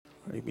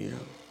Amen.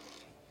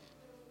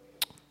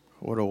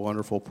 What a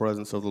wonderful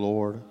presence of the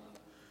Lord.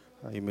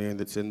 Amen.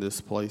 That's in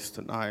this place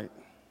tonight.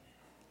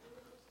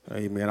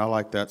 Amen. I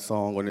like that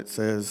song when it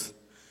says,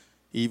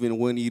 even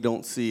when you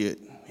don't see it,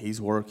 he's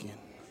working.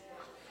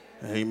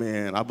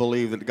 Amen. I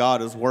believe that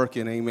God is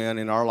working, amen,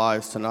 in our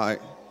lives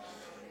tonight.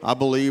 I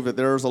believe that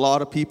there's a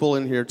lot of people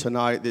in here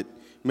tonight that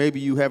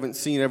maybe you haven't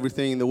seen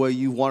everything the way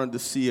you wanted to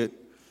see it.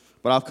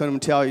 But I've come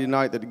to tell you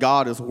tonight that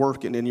God is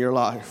working in your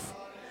life.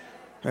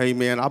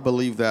 Amen. I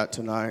believe that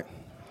tonight.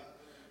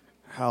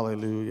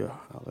 Hallelujah.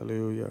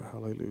 Hallelujah.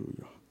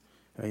 Hallelujah.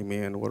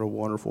 Amen. What a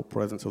wonderful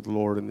presence of the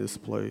Lord in this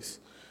place.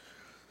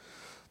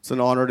 It's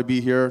an honor to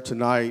be here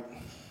tonight.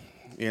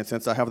 And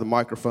since I have the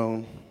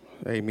microphone,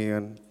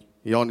 amen,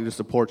 y'all need to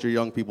support your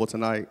young people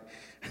tonight.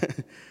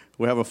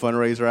 We have a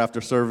fundraiser after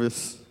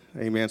service.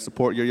 Amen.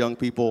 Support your young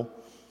people.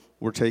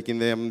 We're taking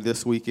them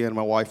this weekend,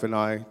 my wife and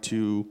I,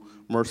 to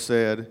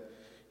Merced.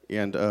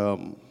 And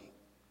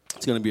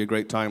it's going to be a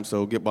great time.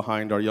 So get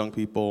behind our young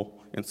people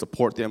and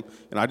support them.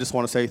 And I just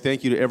want to say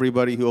thank you to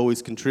everybody who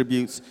always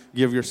contributes.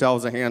 Give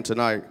yourselves a hand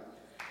tonight.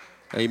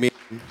 Amen.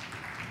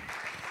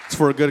 It's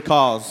for a good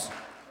cause.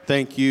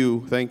 Thank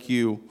you. Thank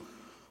you.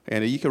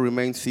 And you can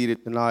remain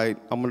seated tonight.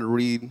 I'm going to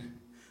read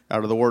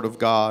out of the Word of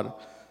God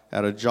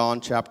out of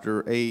John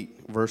chapter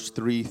 8, verse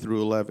 3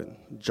 through 11.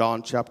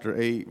 John chapter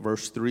 8,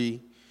 verse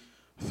 3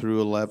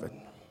 through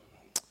 11.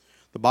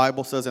 The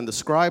Bible says, and the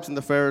scribes and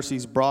the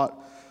Pharisees brought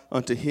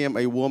unto him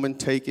a woman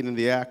taken in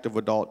the act of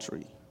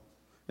adultery.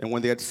 And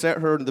when they had set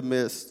her in the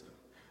midst,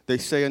 they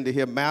say unto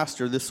him,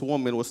 Master, this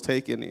woman was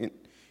taken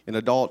in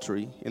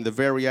adultery, in the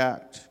very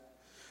act.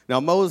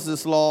 Now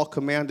Moses' law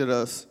commanded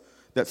us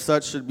that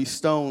such should be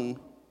stoned.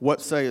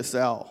 What sayest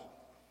thou?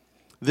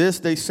 This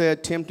they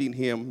said, tempting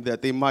him,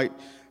 that they might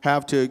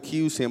have to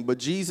accuse him. But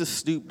Jesus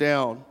stooped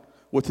down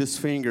with his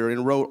finger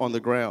and wrote on the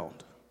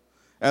ground,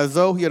 as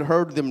though he had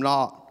heard them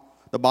not.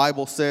 The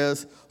Bible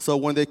says, so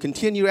when they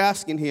continued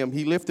asking him,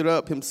 he lifted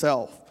up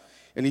himself,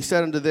 and he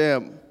said unto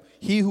them,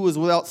 he who is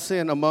without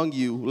sin among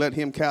you, let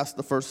him cast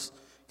the first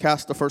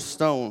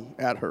stone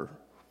at her.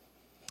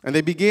 And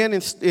they began,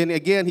 and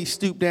again he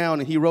stooped down,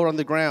 and he wrote on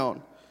the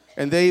ground.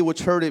 And they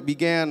which heard it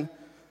began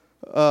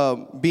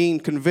being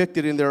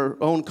convicted in their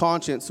own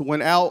conscience,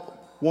 went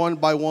out one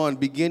by one,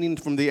 beginning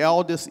from the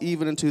eldest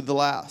even unto the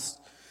last.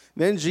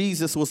 Then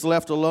Jesus was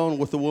left alone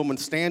with the woman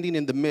standing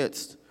in the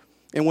midst.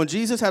 And when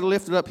Jesus had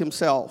lifted up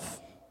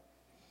himself,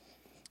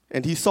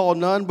 and he saw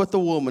none but the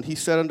woman, he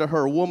said unto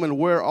her, Woman,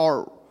 where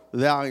are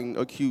thine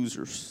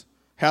accusers?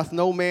 Hath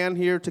no man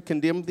here to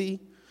condemn thee?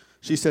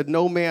 She said,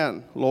 No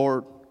man,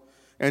 Lord.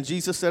 And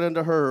Jesus said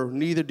unto her,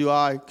 Neither do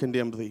I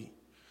condemn thee.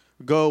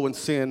 Go and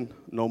sin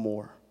no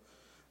more.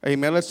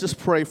 Amen. Let's just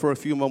pray for a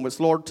few moments.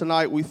 Lord,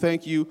 tonight we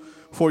thank you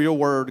for your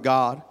word,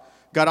 God.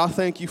 God, I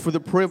thank you for the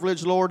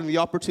privilege, Lord, and the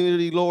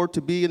opportunity, Lord,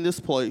 to be in this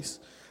place.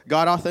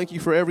 God, I thank you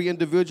for every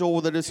individual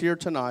that is here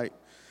tonight.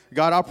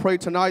 God, I pray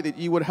tonight that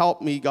you would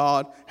help me,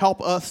 God.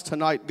 Help us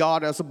tonight,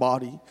 God, as a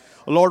body.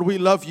 Lord, we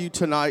love you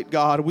tonight,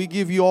 God. We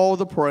give you all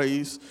the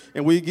praise,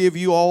 and we give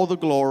you all the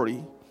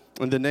glory.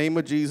 In the name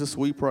of Jesus,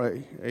 we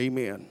pray.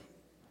 Amen.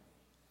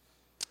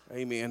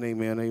 Amen,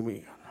 amen,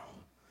 amen.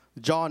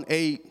 John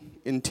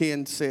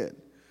 8:10 said,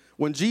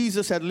 when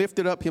Jesus had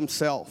lifted up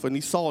himself, and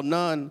he saw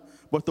none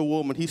but the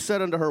woman, he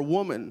said unto her,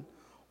 Woman,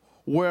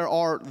 where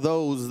are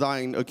those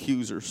thine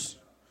accusers?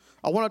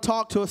 I want to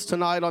talk to us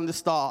tonight on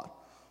this thought.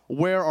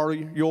 Where are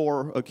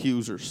your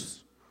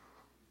accusers?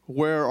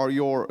 Where are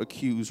your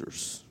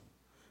accusers?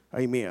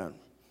 Amen.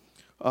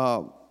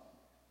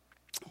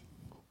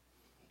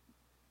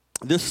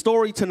 This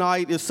story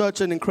tonight is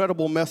such an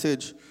incredible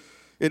message.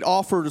 It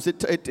offers,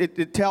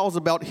 it tells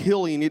about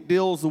healing. It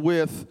deals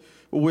with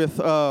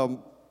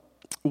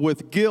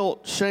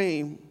guilt,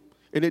 shame,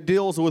 and it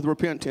deals with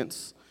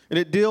repentance. And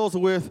it deals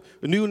with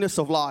newness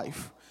of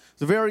life.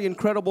 It's a very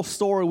incredible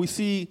story. We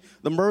see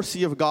the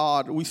mercy of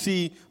God. We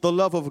see the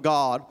love of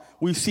God.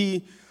 We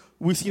see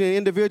an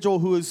individual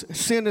who has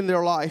sinned in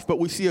their life, but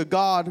we see a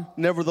God,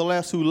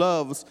 nevertheless, who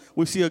loves.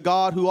 We see a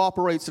God who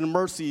operates in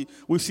mercy.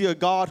 We see a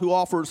God who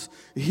offers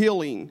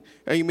healing.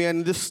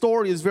 Amen. This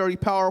story is very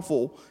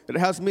powerful. It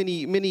has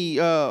many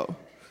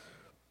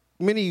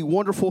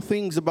wonderful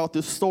things about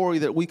this story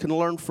that we can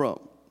learn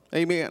from.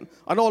 Amen.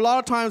 I know a lot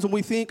of times when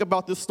we think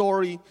about this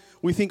story,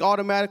 we think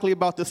automatically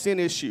about the sin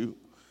issue.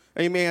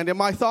 Amen. And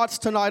my thoughts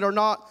tonight are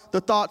not the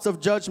thoughts of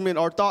judgment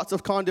or thoughts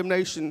of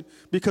condemnation,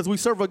 because we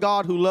serve a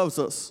God who loves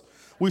us.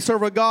 We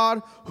serve a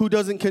God who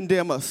doesn't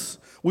condemn us.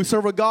 We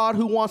serve a God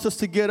who wants us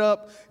to get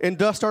up and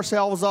dust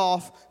ourselves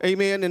off,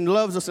 amen, and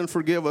loves us and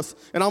forgive us.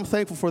 And I'm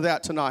thankful for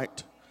that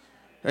tonight.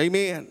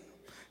 Amen.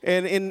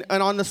 And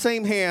on the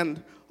same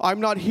hand, I'm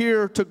not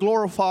here to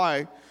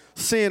glorify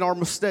sin or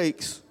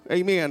mistakes.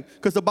 Amen.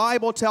 Because the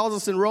Bible tells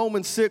us in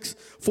Romans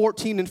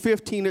 6:14 and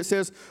 15, it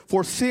says,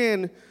 For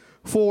sin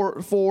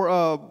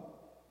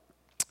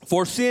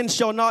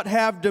shall not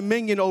have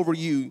dominion over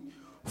you,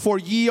 for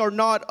ye are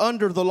not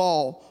under the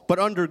law, but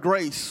under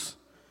grace.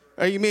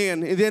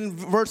 Amen. And then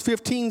verse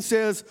 15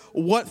 says,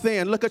 what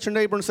then? Look at your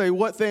neighbor and say,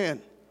 what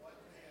then?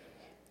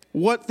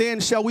 What then,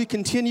 shall we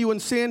continue in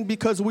sin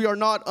because we are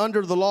not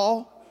under the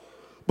law,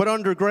 but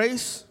under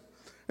grace?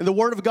 And the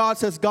word of God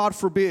says, God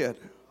forbid.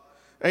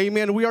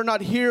 Amen. We are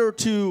not here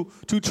to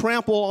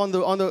trample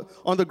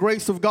on the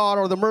grace of God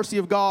or the mercy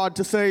of God,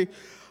 to say,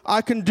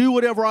 I can do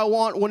whatever I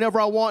want, whenever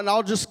I want, and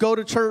I'll just go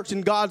to church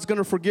and God's going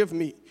to forgive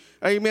me.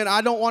 Amen.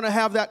 I don't want to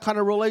have that kind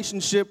of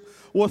relationship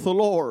with the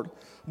Lord.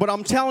 But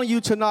I'm telling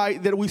you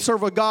tonight that we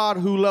serve a God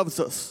who loves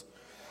us.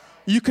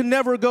 You can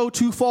never go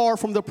too far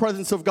from the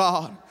presence of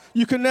God.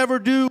 You can never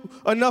do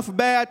enough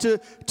bad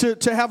to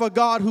have a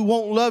God who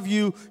won't love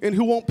you and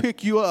who won't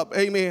pick you up.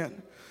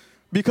 Amen.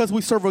 Because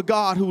we serve a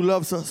God who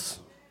loves us.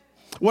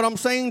 What I'm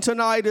saying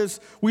tonight is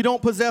we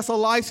don't possess a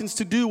license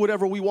to do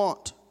whatever we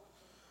want.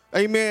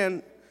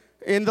 Amen.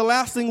 And the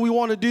last thing we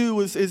want to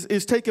do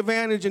is take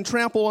advantage and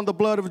trample on the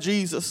blood of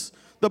Jesus.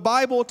 The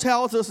Bible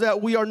tells us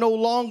that we are no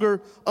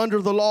longer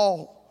under the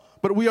law,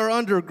 but we are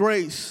under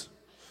grace.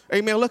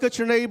 Amen. Look at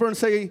your neighbor and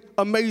say,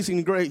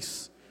 amazing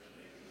grace.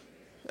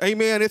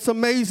 Amen. It's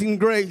amazing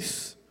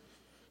grace.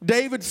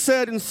 David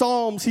said in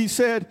Psalms, he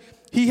said,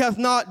 he hath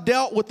not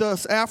dealt with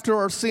us after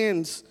our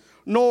sins,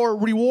 nor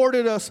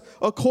rewarded us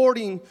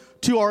according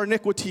to our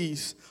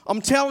iniquities.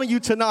 I'm telling you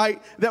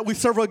tonight that we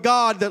serve a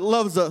God that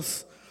loves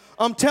us.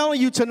 I'm telling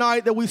you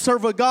tonight that we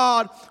serve a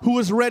God who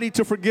is ready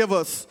to forgive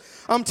us.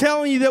 I'm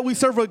telling you that we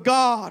serve a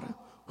God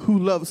who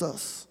loves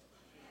us.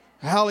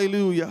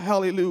 Hallelujah,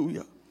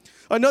 hallelujah.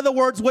 In other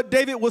words, what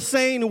David was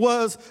saying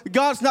was,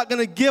 God's not going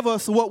to give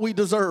us what we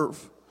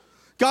deserve.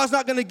 God's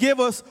not going to give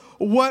us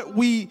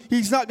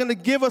he's not going to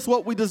give us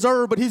what we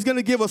deserve, but he's going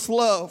to give us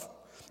love.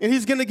 And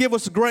he's going to give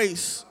us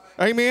grace.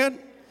 Amen?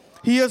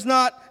 He has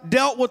not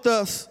dealt with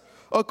us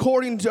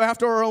according to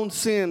after our own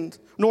sins,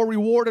 nor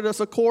rewarded us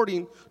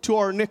according to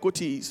our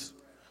iniquities.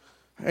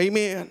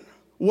 Amen.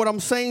 What I'm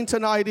saying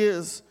tonight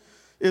is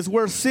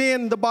where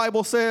sin, the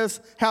Bible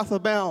says, hath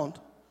abound.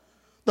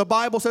 The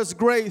Bible says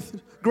grace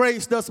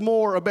does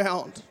more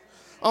abound.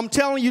 I'm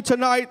telling you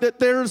tonight that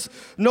there's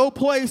no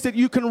place that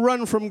you can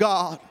run from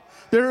God.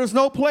 There is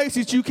no place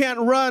that you can't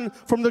run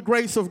from the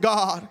grace of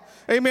God.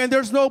 Amen.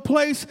 There's no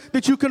place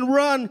that you can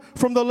run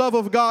from the love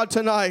of God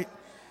tonight.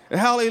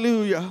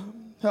 Hallelujah.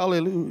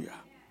 Hallelujah.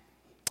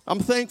 I'm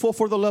thankful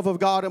for the love of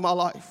God in my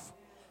life.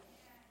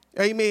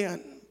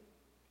 Amen.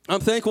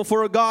 I'm thankful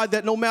for a God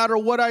that no matter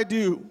what I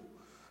do,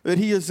 that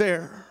he is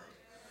there.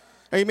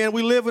 Amen.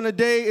 We live in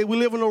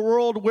a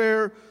world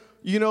where,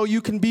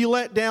 you can be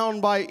let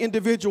down by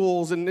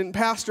individuals, and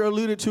Pastor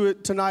alluded to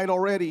it tonight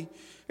already.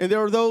 And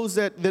there are those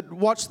that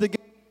watch the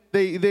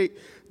game.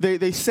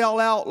 They sell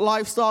out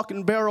livestock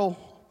and barrel,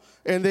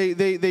 and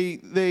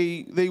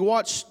they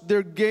watch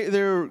their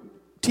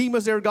team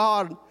as their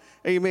God.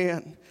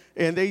 Amen.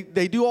 And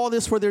they do all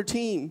this for their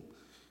team,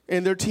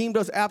 and their team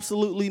does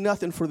absolutely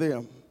nothing for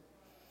them.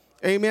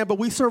 Amen. But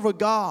we serve a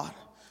God,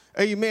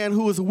 amen,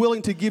 who is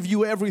willing to give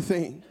you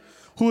everything,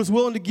 who is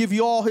willing to give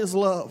you all his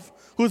love,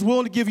 who is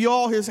willing to give you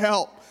all his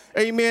help.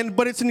 Amen.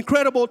 But it's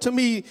incredible to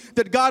me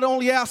that God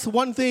only asks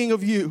one thing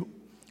of you.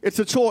 It's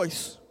a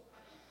choice.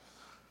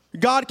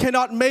 God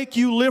cannot make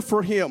you live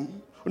for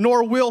him,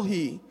 nor will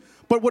he.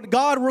 But what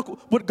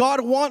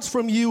God wants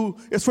from you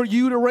is for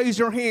you to raise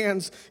your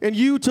hands and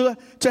you to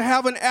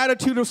have an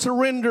attitude of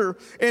surrender.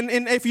 And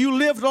if you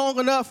live long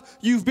enough,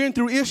 you've been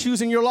through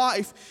issues in your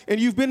life, and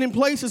you've been in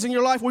places in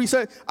your life where you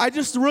say, I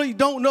just really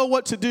don't know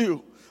what to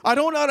do. I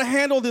don't know how to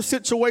handle this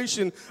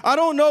situation. I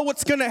don't know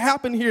what's going to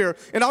happen here.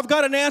 And I've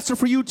got an answer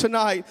for you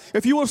tonight.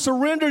 If you will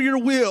surrender your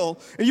will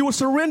and you will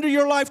surrender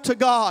your life to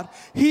God,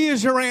 he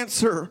is your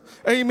answer.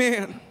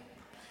 Amen.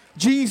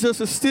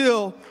 Jesus is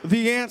still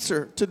the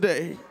answer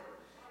today.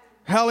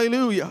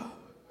 Hallelujah.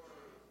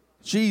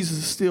 Jesus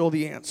is still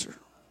the answer.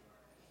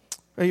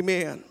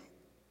 Amen.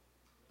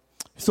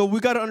 So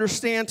we got to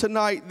understand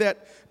tonight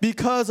that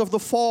because of the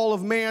fall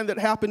of man that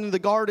happened in the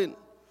garden,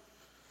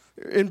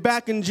 and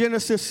back in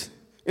Genesis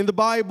in the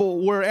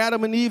Bible where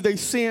Adam and Eve, they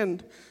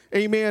sinned,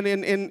 amen,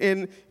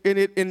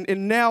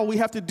 and now we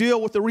have to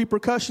deal with the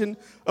repercussion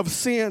of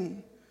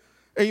sin,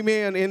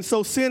 amen. And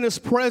so sin is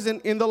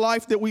present in the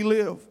life that we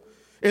live.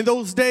 In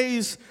those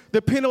days,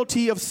 the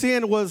penalty of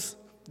sin was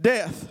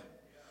death.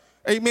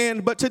 Amen.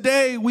 But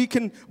today we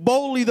can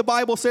boldly, the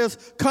Bible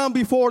says, come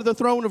before the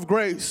throne of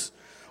grace.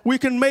 We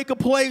can make a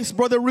place,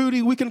 Brother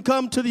Rudy. We can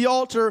come to the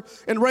altar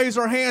and raise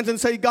our hands and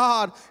say,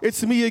 God,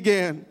 it's me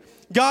again.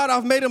 God,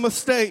 I've made a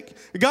mistake.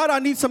 God, I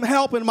need some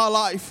help in my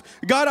life.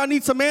 God, I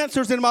need some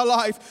answers in my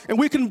life. And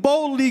we can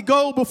boldly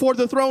go before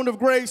the throne of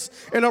grace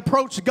and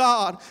approach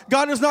God.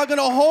 God is not going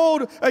to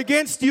hold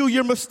against you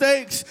your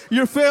mistakes,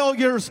 your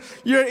failures,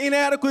 your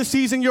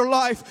inadequacies in your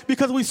life,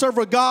 because we serve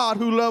a God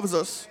who loves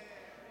us.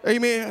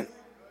 Amen.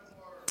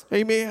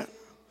 Amen.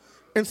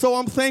 And so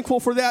I'm thankful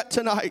for that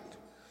tonight.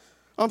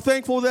 I'm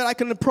thankful that I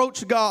can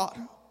approach God.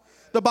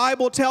 The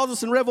Bible tells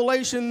us in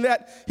Revelation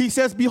that he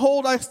says,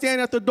 behold, I stand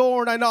at the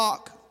door and I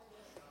knock.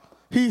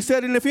 He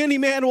said, and if any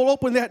man will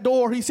open that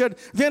door, he said,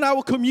 then I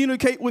will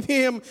communicate with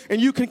him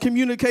and you can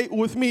communicate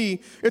with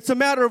me. It's a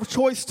matter of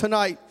choice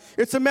tonight.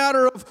 It's a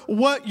matter of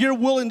what you're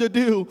willing to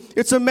do.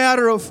 It's a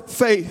matter of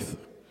faith.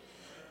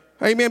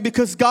 Amen.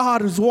 Because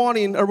God is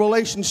wanting a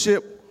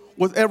relationship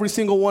with every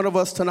single one of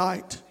us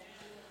tonight.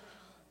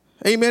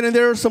 Amen. And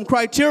there are some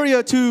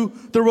criteria to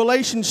the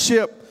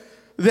relationship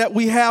that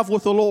we have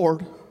with the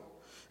Lord.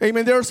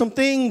 Amen. There are some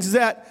things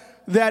that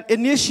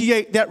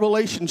initiate that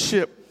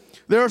relationship.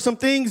 There are some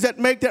things that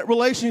make that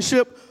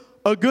relationship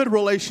a good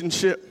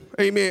relationship.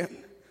 Amen.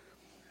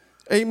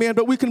 Amen.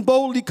 But we can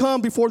boldly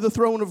come before the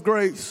throne of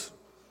grace.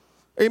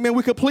 Amen.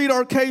 We can plead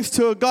our case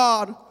to a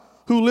God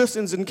who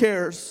listens and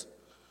cares.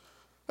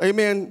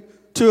 Amen.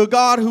 To a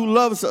God who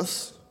loves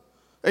us.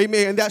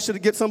 Amen. That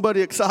should get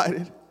somebody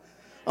excited.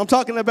 I'm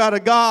talking about a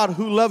God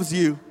who loves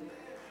you.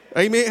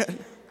 Amen.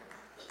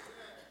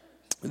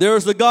 There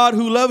is a God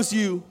who loves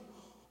you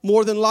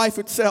more than life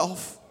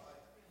itself.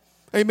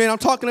 Amen. I'm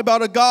talking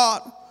about a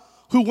God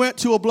who went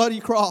to a bloody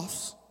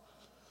cross.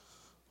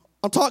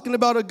 I'm talking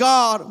about a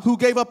God who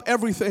gave up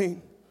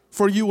everything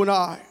for you and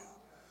I.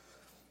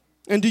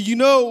 And do you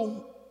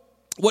know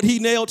what he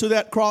nailed to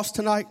that cross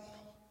tonight?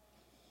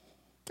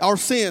 Our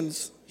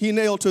sins, he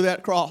nailed to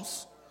that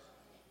cross.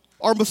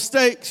 Our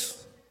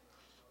mistakes,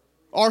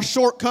 our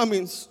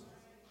shortcomings,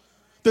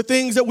 the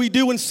things that we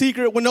do in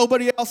secret when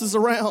nobody else is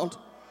around.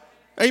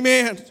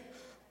 Amen.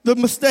 The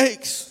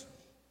mistakes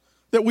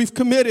that we've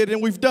committed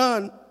and we've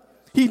done,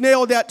 he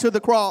nailed that to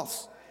the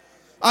cross.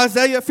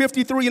 Isaiah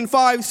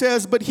 53:5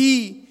 says, but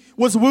he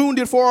was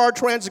wounded for our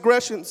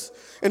transgressions,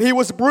 and he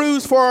was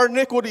bruised for our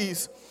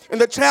iniquities,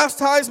 and the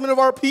chastisement of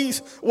our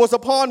peace was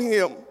upon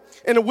him,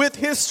 and with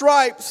his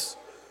stripes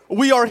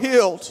we are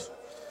healed.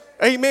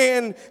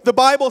 Amen. The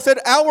Bible said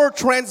our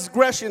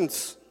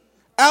transgressions,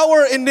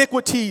 our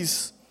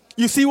iniquities,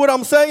 you see what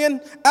I'm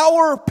saying?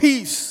 Our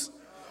peace.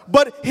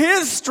 But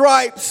his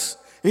stripes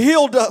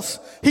healed us.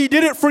 He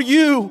did it for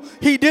you.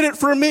 He did it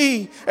for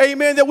me.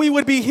 Amen. That we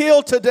would be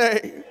healed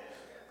today.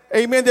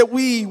 Amen. That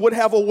we would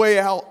have a way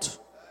out.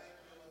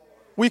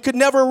 We could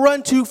never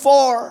run too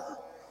far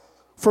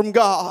from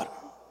God.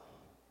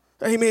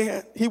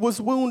 Amen. He was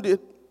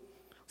wounded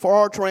for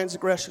our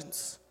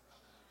transgressions.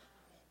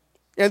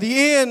 And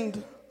the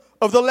end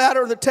of the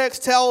latter of the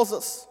text tells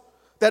us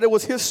that it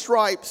was his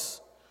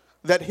stripes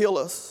that heal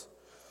us.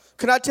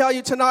 Can I tell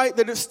you tonight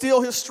that it's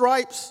still his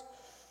stripes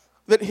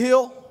that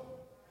heal?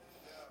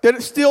 That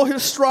it's still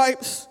his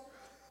stripes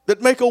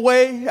that make a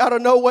way out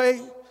of no way?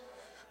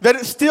 That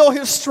it's still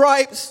his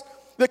stripes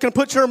that can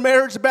put your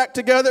marriage back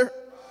together?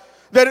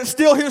 That it's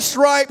still his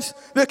stripes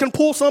that can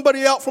pull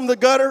somebody out from the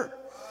gutter?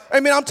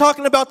 I mean, I'm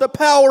talking about the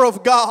power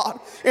of God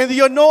and the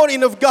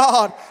anointing of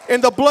God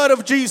and the blood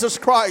of Jesus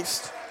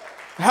Christ.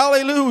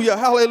 Hallelujah,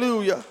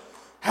 hallelujah,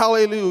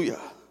 hallelujah.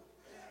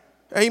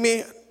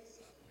 Amen.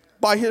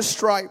 By his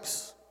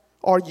stripes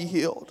are ye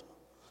healed.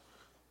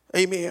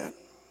 Amen.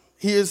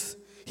 He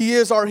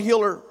is our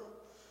healer.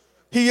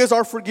 He is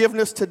our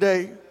forgiveness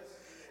today.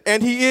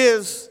 And he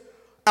is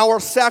our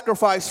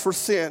sacrifice for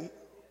sin.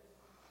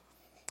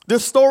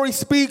 This story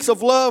speaks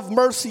of love,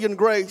 mercy, and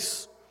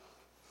grace.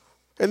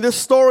 And this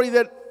story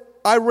that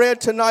I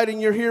read tonight in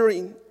your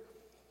hearing,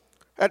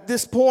 at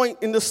this point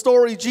in the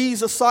story,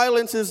 Jesus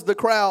silences the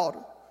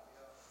crowd.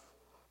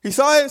 He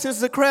silences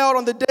the crowd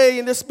on the day,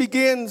 and this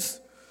begins.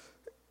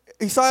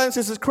 He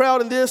silences his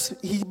crowd in this.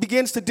 He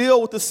begins to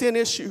deal with the sin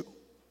issue.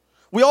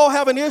 We all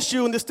have an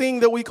issue in this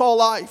thing that we call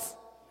life.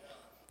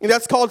 And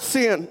that's called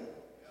sin.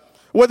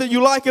 Whether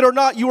you like it or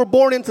not, you were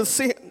born into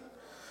sin.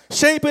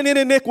 Shapen in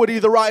iniquity,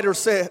 the writer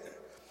said.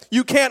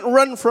 You can't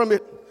run from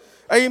it.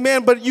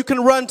 Amen. But you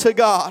can run to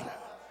God.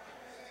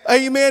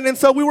 Amen. And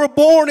so we were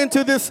born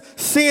into this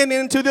sin,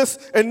 into this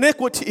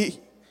iniquity.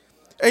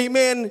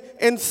 Amen.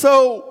 And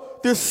so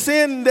this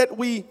sin that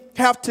we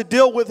have to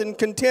deal with and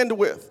contend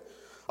with.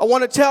 I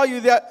want to tell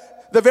you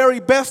that the very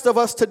best of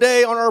us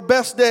today on our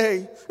best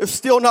day is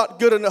still not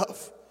good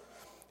enough.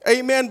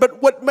 Amen.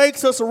 But what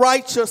makes us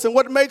righteous and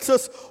what makes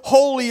us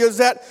holy is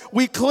that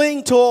we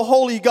cling to a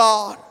holy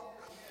God.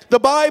 The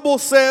Bible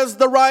says,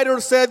 the writer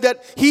said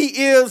that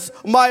he is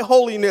my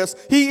holiness.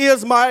 He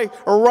is my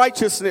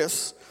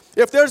righteousness.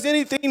 If there's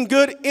anything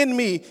good in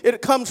me,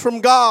 it comes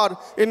from God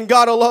and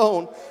God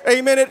alone.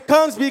 Amen. It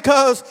comes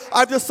because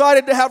I've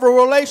decided to have a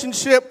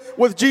relationship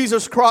with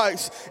Jesus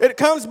Christ. It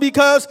comes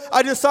because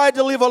I decided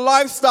to live a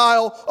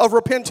lifestyle of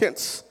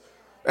repentance.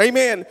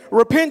 Amen.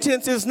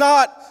 Repentance is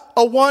not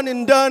a one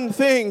and done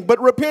thing,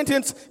 but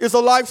repentance is a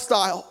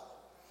lifestyle.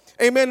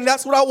 Amen. And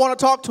that's what I want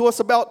to talk to us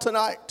about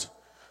tonight.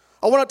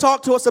 I want to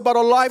talk to us about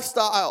a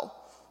lifestyle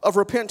of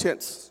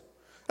repentance,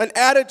 an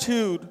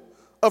attitude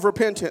of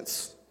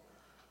repentance.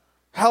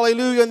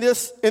 Hallelujah.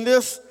 In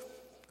this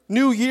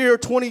new year,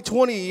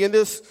 2020, in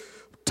this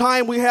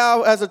time we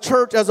have as a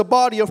church, as a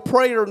body of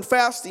prayer and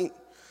fasting,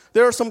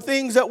 there are some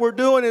things that we're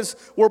doing is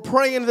we're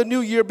praying the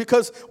new year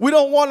because we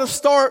don't want to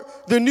start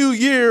the new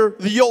year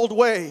the old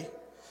way.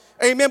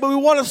 Amen. But we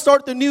want to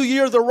start the new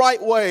year the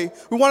right way.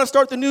 We want to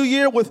start the new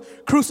year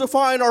with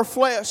crucifying our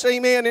flesh.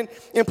 Amen.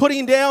 And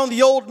putting down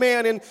the old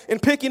man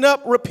and picking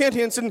up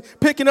repentance and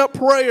picking up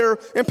prayer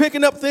and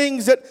picking up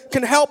things that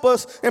can help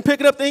us and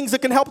picking up things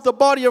that can help the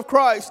body of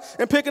Christ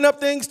and picking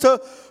up things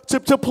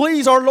to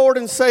please our Lord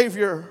and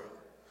Savior.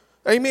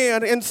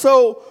 Amen. And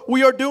so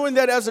we are doing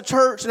that as a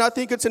church, and I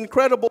think it's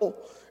incredible,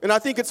 and I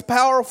think it's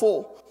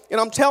powerful. And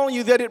I'm telling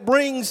you that it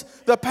brings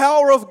the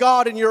power of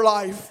God in your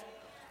life.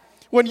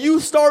 When you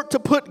start to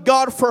put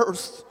God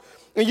first,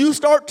 and you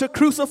start to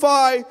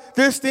crucify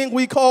this thing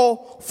we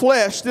call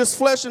flesh, this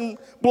flesh and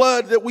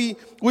blood, that we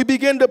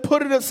begin to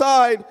put it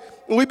aside,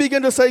 and we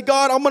begin to say,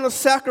 God, I'm going to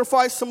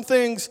sacrifice some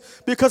things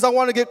because I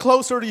want to get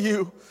closer to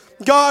you.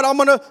 God, I'm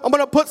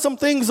gonna put some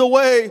things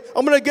away.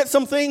 I'm gonna get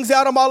some things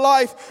out of my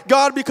life,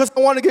 God, because I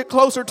want to get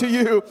closer to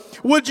you.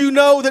 Would you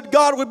know that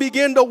God would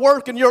begin to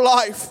work in your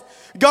life?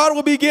 God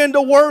will begin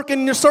to work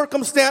in your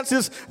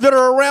circumstances that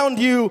are around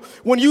you.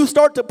 When you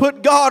start to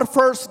put God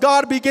first,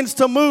 God begins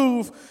to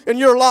move in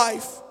your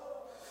life.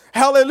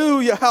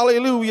 Hallelujah,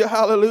 hallelujah,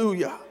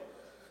 hallelujah.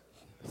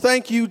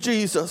 Thank you,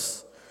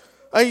 Jesus.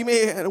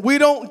 Amen. We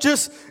don't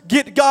just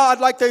get God,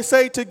 like they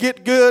say, to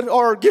get good,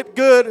 or get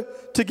good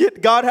to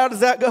get God. How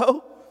does that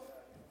go?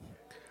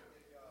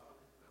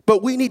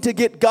 But we need to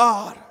get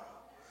God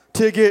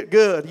to get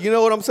good. You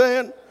know what I'm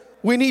saying?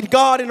 We need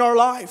God in our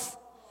life.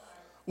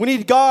 We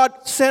need God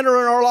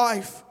center in our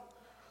life.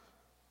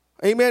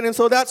 Amen. And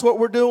so that's what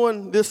we're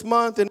doing this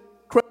month. And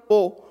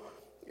incredible.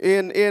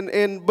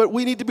 But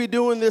we need to be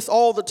doing this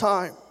all the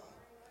time.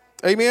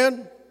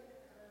 Amen.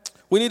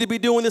 We need to be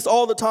doing this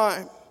all the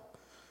time.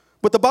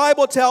 But the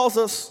Bible tells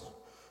us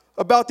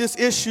about this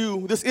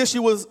issue. This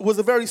issue was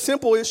a very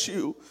simple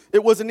issue.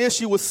 It was an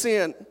issue with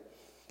sin.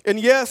 And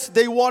yes,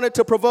 they wanted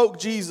to provoke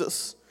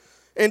Jesus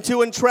and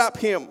to entrap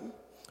him.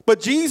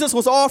 But Jesus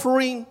was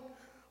offering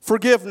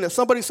forgiveness.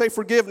 Somebody say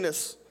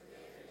forgiveness.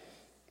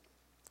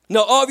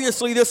 Now,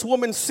 obviously, this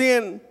woman's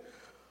sin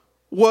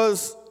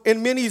was,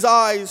 in many's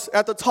eyes,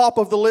 at the top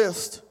of the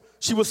list.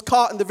 She was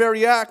caught in the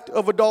very act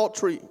of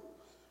adultery.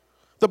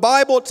 The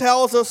Bible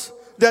tells us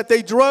that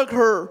they drug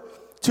her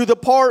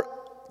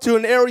to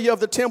an area of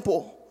the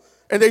temple,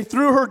 and they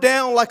threw her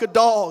down like a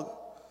dog.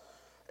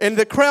 And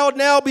the crowd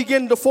now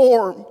began to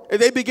form, and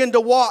they began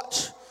to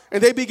watch,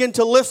 and they began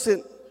to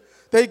listen.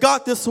 They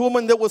got this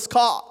woman that was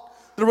caught.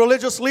 The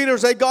religious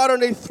leaders, they got her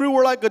and they threw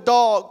her like a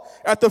dog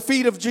at the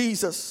feet of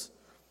Jesus.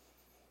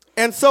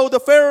 And so the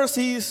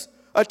Pharisees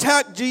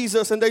attacked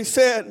Jesus, and they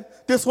said,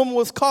 this woman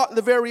was caught in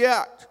the very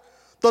act.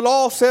 The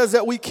law says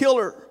that we kill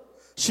her.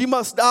 She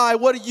must die.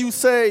 What do you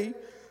say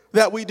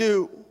that we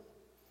do?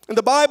 And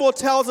the Bible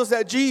tells us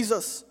that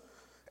Jesus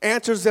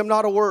answers them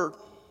not a word.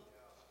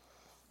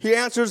 He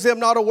answers them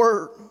not a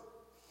word.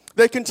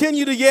 They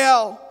continue to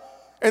yell,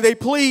 and they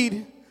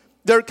plead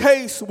their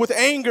case with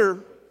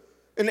anger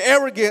and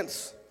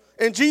arrogance.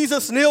 And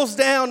Jesus kneels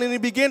down and he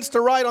begins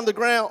to write on the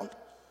ground.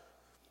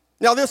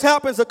 Now this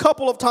happens a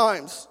couple of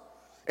times,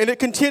 and it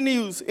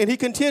continues, and he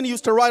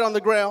continues to write on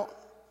the ground.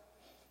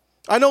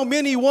 I know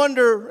many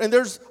wonder, and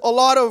there's a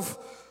lot of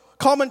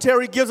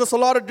commentary gives us a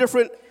lot of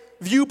different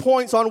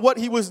viewpoints on what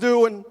he was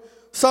doing.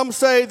 Some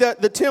say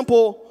that the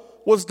temple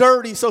was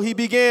dirty, so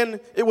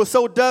it was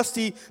so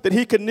dusty that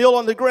he could kneel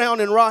on the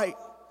ground and write.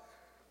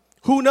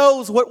 Who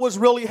knows what was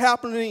really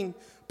happening,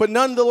 but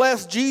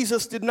nonetheless,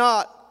 Jesus did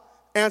not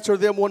answer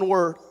them one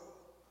word.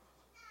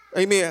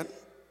 Amen.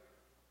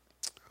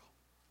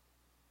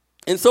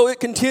 And so it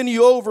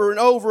continued over and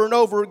over and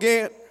over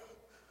again.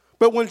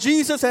 But when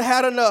Jesus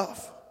had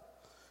enough,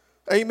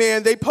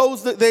 amen, they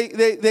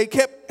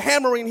kept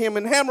hammering him.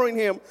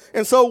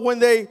 And so when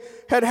they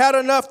had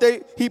enough,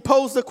 he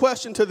posed the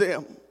question to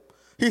them.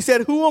 He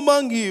said, who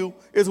among you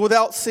is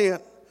without sin?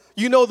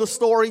 You know the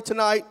story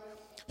tonight.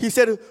 He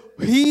said,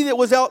 he that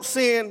was without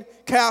sin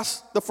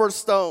cast the first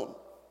stone.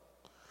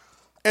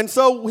 And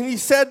so when he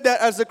said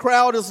that, as the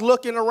crowd is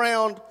looking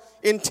around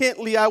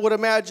intently, I would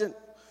imagine,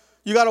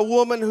 you got a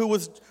woman who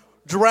was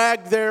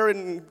dragged there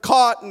and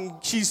caught, and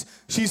she's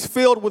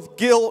filled with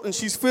guilt, and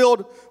she's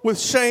filled with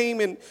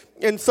shame.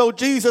 And so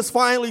Jesus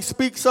finally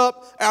speaks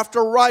up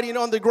after writing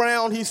on the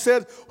ground. He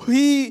said,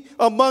 he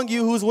among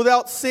you who's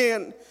without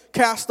sin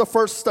cast the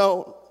first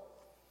stone.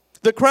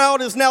 The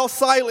crowd is now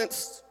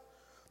silenced.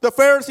 The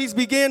Pharisees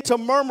begin to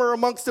murmur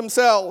amongst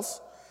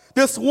themselves.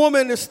 This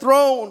woman is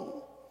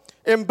thrown,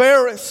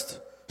 embarrassed,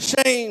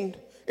 shamed,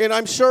 and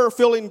I'm sure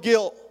feeling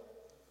guilt.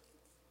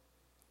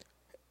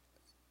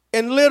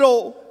 And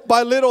little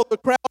by little, the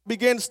crowd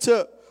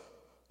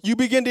you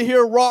begin to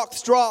hear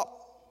rocks drop.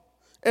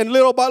 And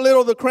little by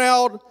little, the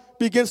crowd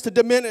begins to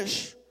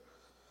diminish.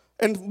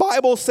 And the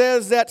Bible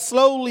says that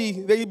slowly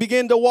they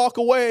begin to walk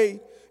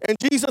away. And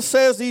Jesus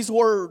says these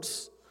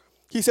words.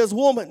 He says,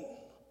 woman,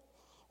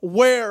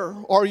 where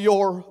are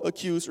your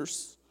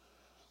accusers?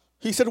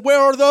 He said, where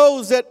are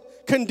those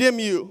that condemn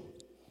you?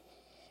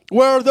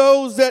 Where are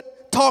those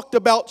that talked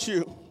about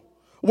you?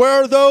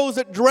 Where are those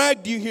that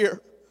dragged you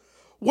here?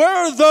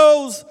 Where are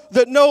those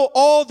that know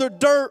all the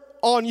dirt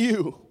on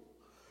you?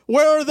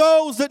 Where are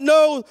those that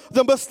know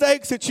the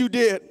mistakes that you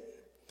did?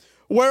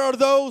 Where are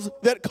those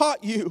that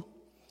caught you?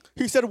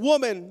 He said,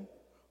 woman,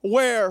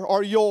 where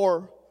are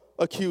your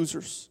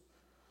accusers?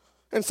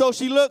 And so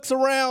she looks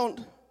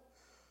around.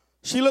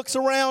 She looks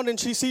around and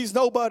she sees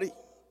nobody.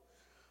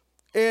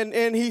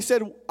 And he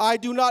said, I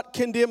do not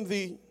condemn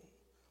thee.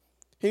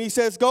 And he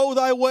says, go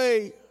thy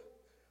way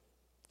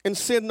and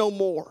sin no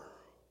more.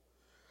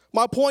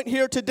 My point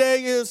here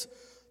today is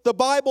the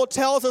Bible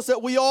tells us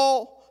that we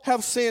all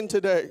have sinned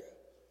today.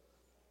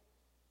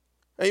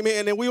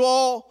 Amen. And we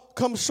all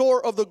come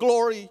short of the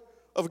glory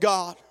of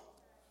God.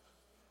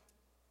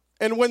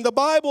 And when the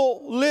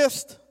Bible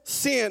lists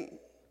sin,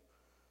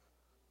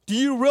 do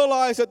you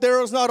realize that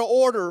there is not an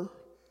order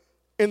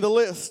in the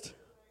list?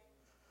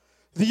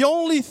 The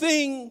only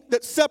thing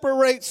that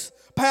separates,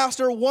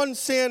 Pastor, one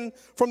sin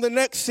from the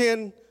next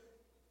sin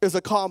is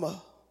a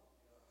comma.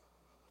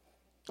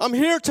 I'm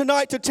here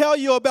tonight to tell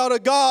you about a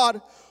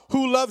God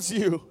who loves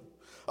you.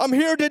 I'm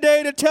here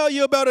today to tell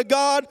you about a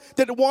God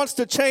that wants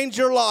to change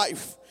your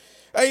life.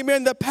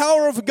 Amen. The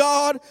power of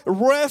God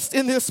rests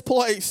in this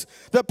place.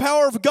 The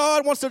power of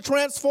God wants to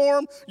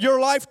transform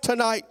your life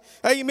tonight.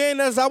 Amen.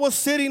 As I was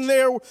sitting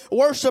there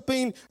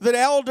worshiping, the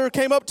elder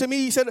came up to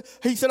me. He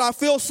said, I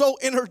feel so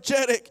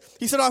energetic.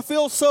 He said, I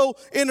feel so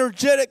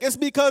energetic. It's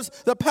because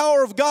the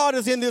power of God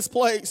is in this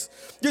place.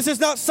 This is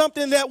not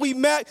something that we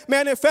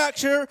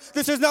manufacture.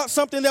 This is not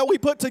something that we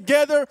put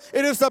together.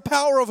 It is the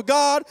power of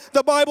God.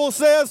 The Bible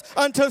says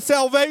unto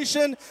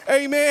salvation.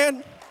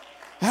 Amen.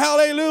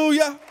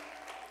 Hallelujah.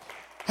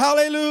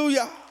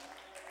 Hallelujah.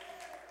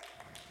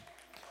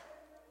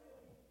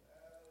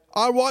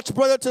 I watched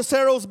Brother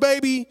Tessero's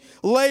baby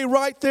lay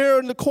right there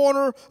in the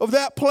corner of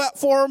that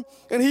platform,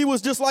 and he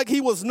was just like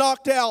he was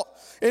knocked out.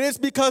 And it's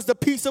because the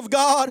peace of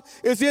God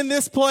is in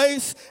this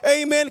place.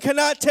 Amen. Can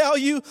I tell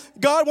you,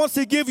 God wants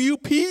to give you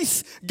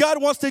peace.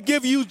 God wants to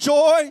give you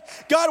joy.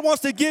 God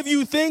wants to give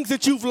you things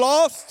that you've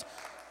lost.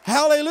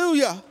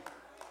 Hallelujah.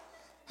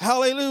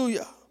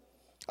 Hallelujah.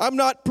 I'm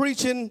not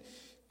preaching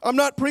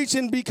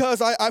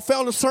because I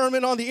found a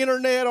sermon on the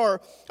internet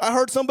or I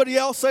heard somebody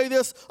else say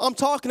this. I'm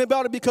talking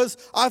about it because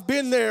I've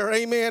been there,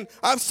 amen.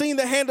 I've seen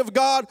the hand of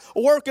God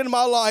work in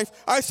my life.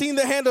 I've seen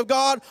the hand of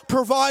God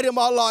provide in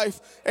my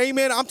life,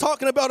 amen. I'm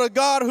talking about a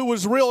God who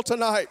is real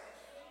tonight.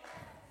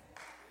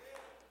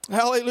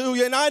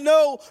 Hallelujah. And I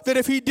know that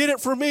if he did it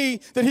for me,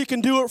 that he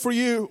can do it for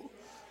you.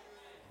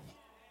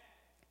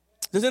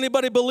 Does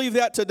anybody believe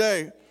that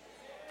today?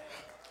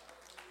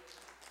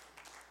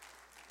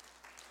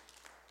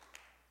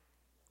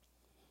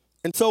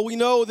 And so we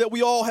know that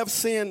we all have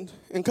sinned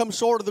and come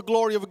short of the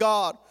glory of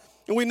God.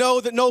 And we know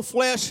that no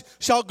flesh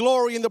shall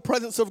glory in the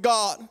presence of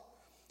God.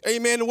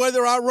 Amen.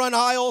 Whether I run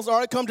aisles or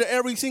I come to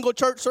every single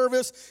church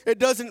service, it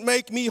doesn't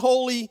make me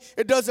holy.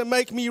 It doesn't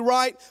make me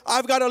right.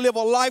 I've got to live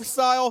a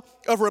lifestyle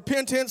of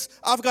repentance.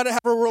 I've got to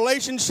have a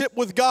relationship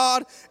with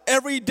God.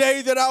 Every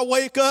day that I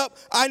wake up,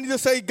 I need to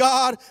say,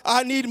 God,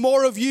 I need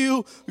more of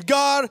you.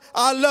 God,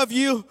 I love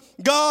you.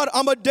 God,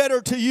 I'm a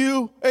debtor to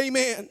you.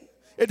 Amen.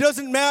 It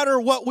doesn't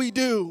matter what we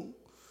do,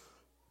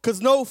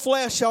 because no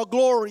flesh shall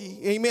glory,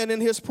 amen,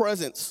 in his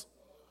presence.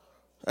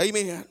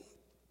 Amen.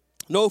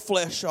 No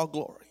flesh shall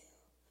glory.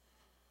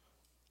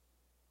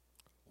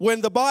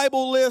 When the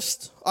Bible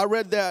lists, I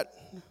read that.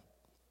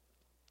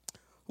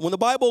 When the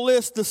Bible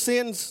lists the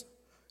sins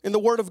in the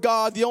Word of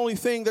God, the only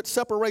thing that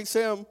separates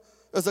them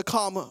is a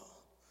comma.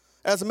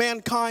 As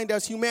mankind,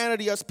 as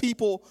humanity, as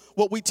people,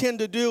 what we tend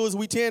to do is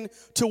we tend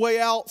to weigh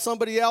out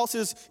somebody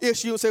else's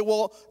issue and say,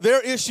 well,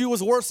 their issue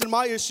is worse than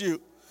my issue.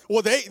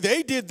 Well,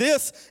 they did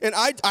this, and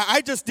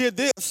I just did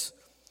this.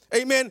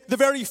 Amen. The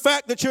very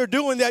fact that you're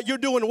doing that, you're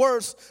doing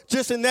worse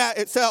just in that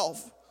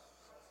itself.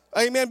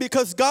 Amen.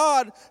 Because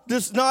God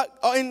does not,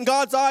 in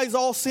God's eyes,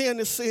 all sin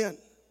is sin.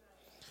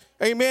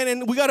 Amen.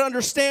 And we got to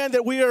understand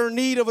that we are in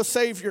need of a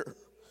Savior,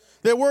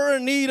 that we're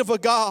in need of a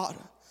God.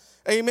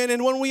 Amen.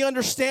 And when we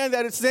understand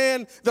that, it's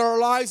then that our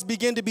lives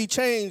begin to be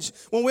changed.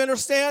 When we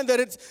understand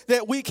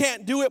that we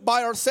can't do it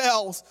by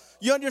ourselves.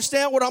 You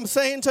understand what I'm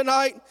saying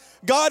tonight?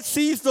 God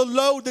sees the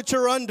load that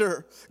you're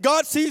under.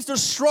 God sees the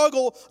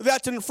struggle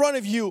that's in front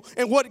of you.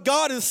 And what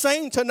God is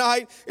saying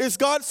tonight is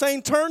God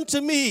saying, turn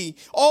to me,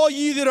 all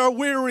ye that are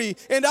weary,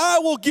 and I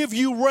will give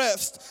you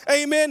rest.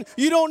 Amen.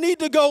 You don't need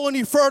to go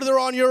any further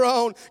on your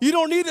own. You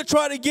don't need to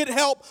try to get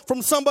help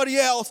from somebody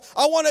else.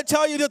 I want to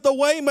tell you that the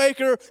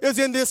Waymaker is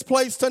in this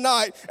place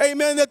tonight.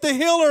 Amen. That the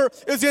Healer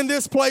is in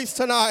this place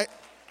tonight.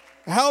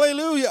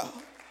 Hallelujah.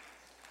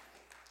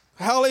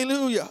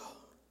 Hallelujah.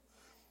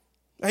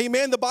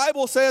 Amen. The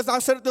Bible says, I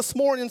said it this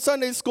morning in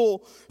Sunday school,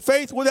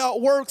 faith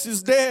without works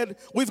is dead.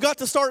 We've got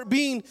to start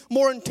being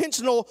more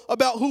intentional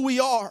about who we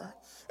are.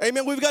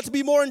 Amen. We've got to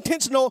be more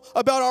intentional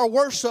about our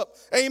worship.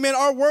 Amen.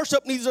 Our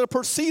worship needs to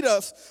precede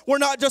us. We're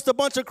not just a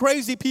bunch of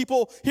crazy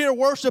people here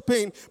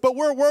worshiping, but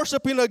we're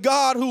worshiping a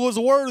God who is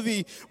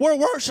worthy. We're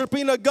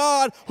worshiping a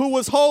God who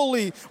is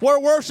holy. We're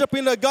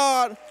worshiping a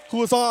God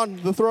who is on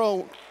the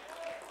throne.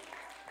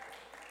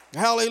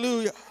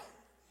 Hallelujah.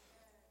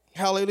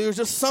 Hallelujah. It's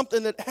just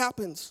something that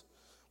happens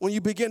when you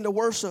begin to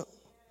worship.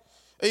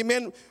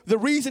 Amen. The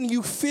reason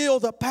you feel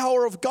the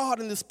power of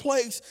God in this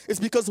place is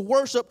because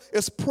worship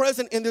is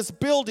present in this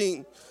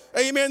building.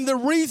 Amen. The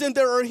reason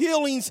there are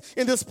healings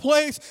in this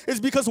place is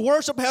because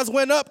worship has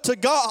went up to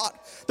God.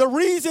 The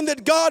reason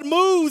that God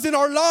moves in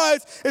our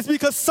lives is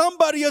because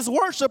somebody is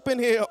worshiping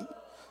him.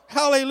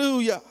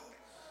 Hallelujah.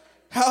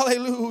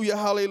 Hallelujah,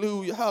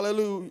 hallelujah,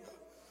 hallelujah.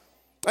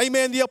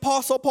 Amen. The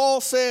Apostle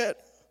Paul said,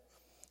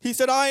 he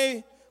said,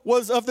 I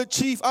was a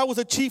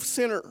chief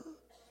sinner.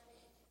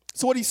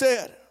 That's what he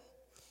said.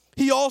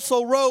 He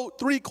also wrote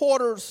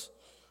 3/4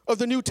 of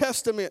the New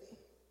Testament.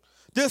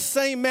 This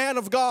same man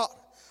of God,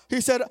 he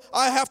said,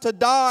 I have to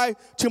die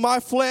to my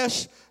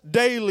flesh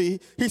daily.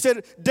 He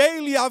said,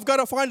 daily I've got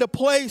to find a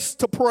place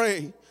to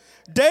pray.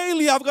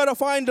 Daily I've got to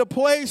find a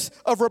place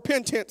of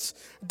repentance.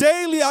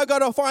 Daily I've got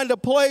to find a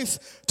place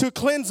to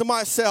cleanse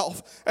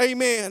myself.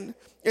 Amen.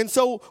 And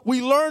so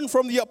we learn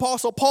from the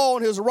Apostle Paul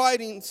in his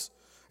writings.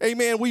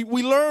 Amen. We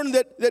learned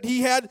that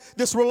he had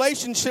this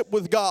relationship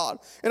with God.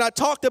 And I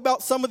talked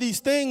about some of these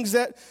things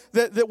that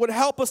would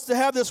help us to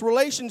have this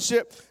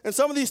relationship, and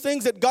some of these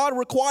things that God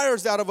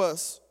requires out of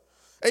us.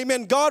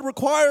 Amen. God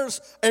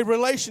requires a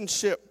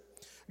relationship.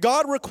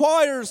 God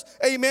requires,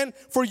 amen,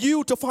 for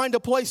you to find a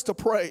place to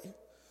pray.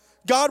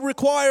 God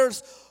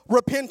requires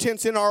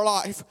repentance in our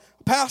life.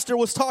 Pastor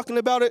was talking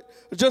about it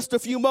just a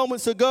few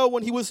moments ago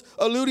when he was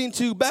alluding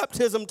to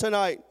baptism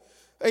tonight.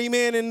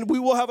 Amen. And we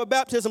will have a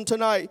baptism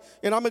tonight.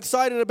 And I'm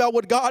excited about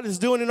what God is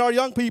doing in our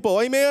young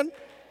people. Amen.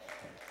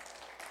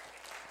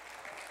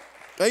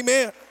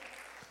 Amen.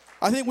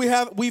 I think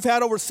we've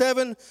had over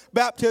 7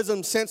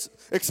 baptisms since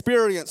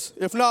experience,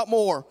 if not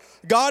more.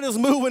 God is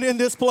moving in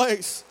this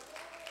place.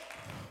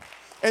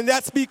 And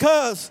that's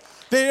because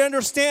they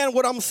understand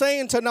what I'm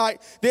saying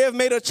tonight. They have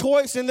made a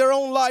choice in their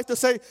own life to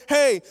say,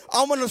 hey,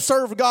 I'm going to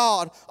serve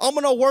God. I'm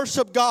going to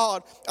worship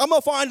God. I'm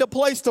going to find a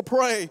place to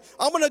pray.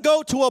 I'm going to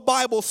go to a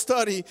Bible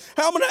study.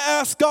 I'm going to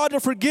ask God to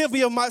forgive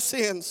me of my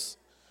sins.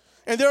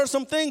 And there are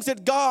some things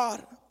that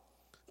God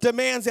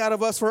demands out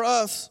of us for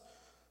us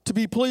to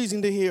be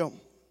pleasing to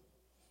Him.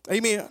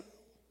 Amen.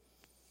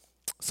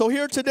 So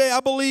here today, I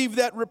believe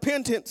that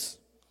repentance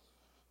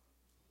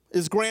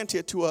is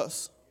granted to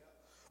us.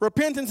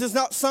 Repentance is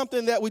not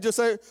something that we just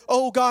say,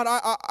 oh, God,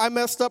 I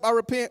messed up, I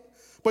repent.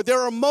 But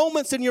there are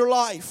moments in your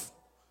life,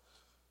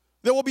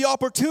 there will be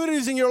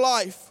opportunities in your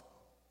life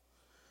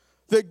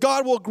that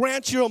God will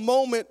grant you a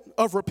moment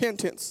of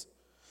repentance.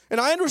 And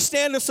I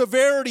understand the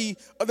severity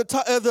of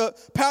the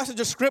passage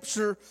of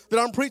Scripture that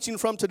I'm preaching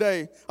from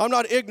today. I'm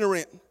not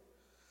ignorant.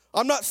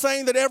 I'm not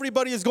saying that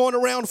everybody is going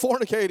around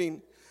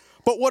fornicating.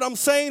 But what I'm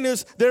saying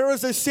is there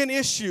is a sin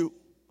issue.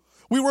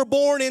 We were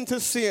born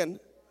into sin,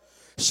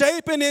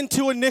 shapen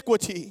into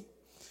iniquity.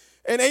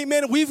 And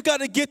amen, we've got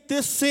to get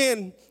this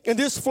sin and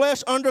this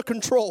flesh under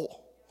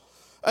control.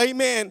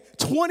 Amen.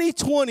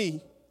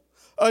 2020,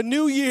 a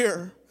new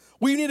year,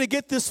 we need to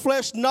get this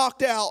flesh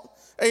knocked out.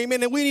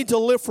 Amen. And we need to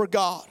live for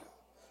God.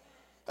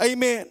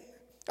 Amen.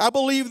 I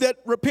believe that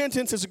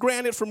repentance is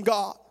granted from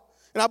God.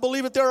 And I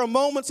believe that there are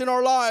moments in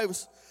our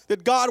lives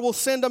that God will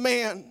send a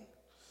man,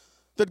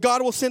 that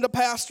God will send a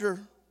pastor,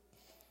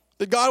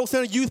 that God will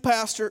send a youth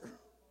pastor,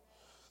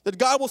 that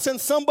God will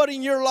send somebody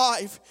in your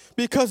life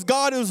because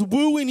God is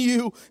wooing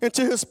you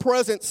into His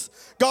presence.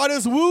 God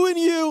is wooing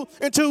you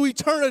into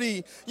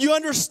eternity. You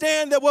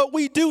understand that what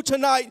we do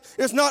tonight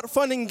is not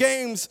fun and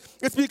games.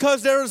 It's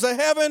because there is a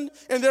heaven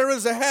and there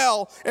is a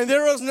hell and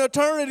there is an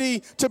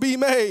eternity to be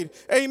made.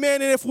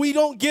 Amen. And if we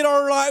don't get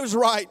our lives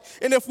right,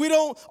 and if we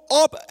don't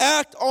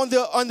act on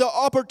the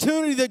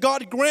opportunity that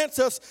God grants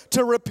us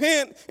to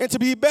repent and to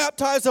be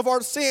baptized of our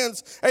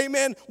sins,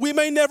 amen, we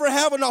may never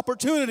have an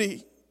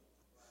opportunity.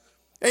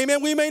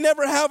 Amen. We may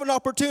never have an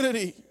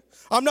opportunity.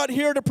 I'm not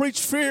here to preach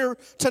fear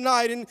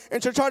tonight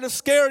and to try to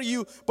scare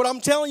you, but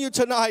I'm telling you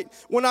tonight,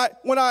 when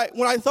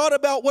I thought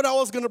about what I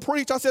was going to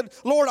preach, I said,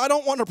 Lord, I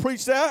don't want to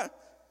preach that.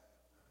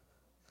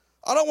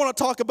 I don't want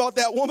to talk about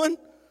that woman.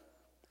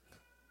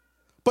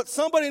 But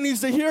somebody needs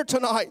to hear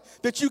tonight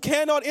that you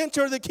cannot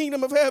enter the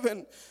kingdom of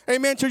heaven,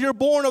 amen, until you're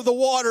born of the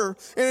water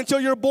and until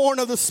you're born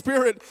of the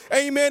Spirit,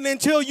 amen,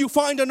 until you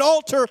find an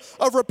altar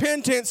of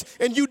repentance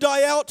and you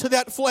die out to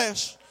that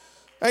flesh.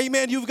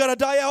 Amen. You've got to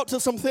die out to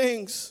some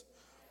things.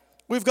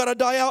 We've got to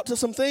die out to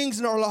some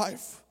things in our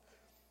life.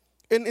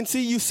 And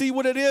see, you see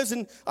what it is,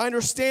 and I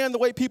understand the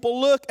way people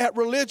look at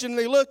religion.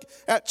 They look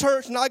at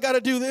church, and I got to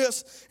do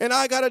this, and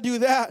I got to do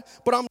that.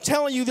 But I'm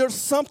telling you, there's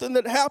something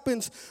that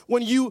happens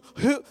when you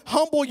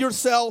humble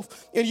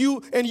yourself and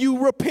you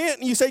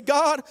repent and you say,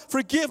 God,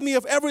 forgive me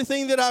of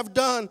everything that I've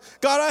done.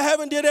 God, I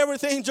haven't did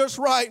everything just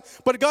right,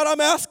 but God, I'm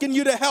asking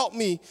you to help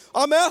me.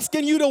 I'm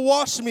asking you to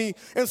wash me,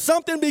 and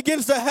something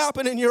begins to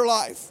happen in your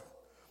life.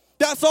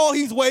 That's all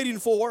He's waiting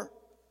for.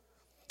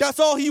 That's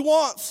all He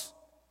wants.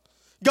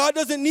 God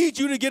doesn't need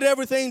you to get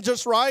everything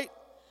just right.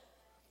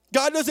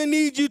 God doesn't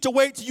need you to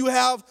wait till you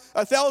have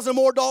 $1,000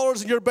 more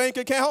in your bank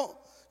account.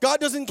 God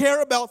doesn't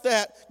care about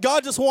that.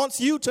 God just wants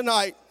you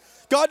tonight.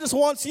 God just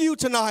wants you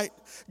tonight.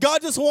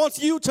 God just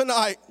wants you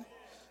tonight.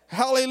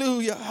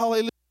 Hallelujah.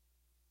 Hallelujah.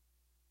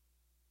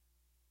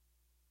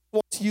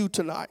 Wants you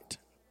tonight.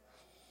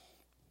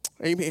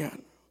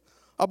 Amen.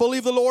 I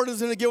believe the Lord is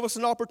going to give us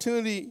an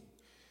opportunity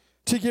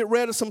to get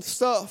rid of some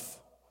stuff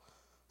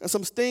and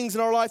some things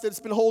in our life that's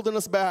been holding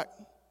us back.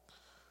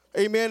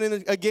 Amen.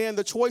 And again,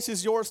 the choice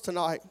is yours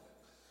tonight.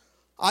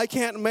 I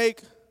can't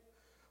make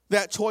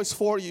that choice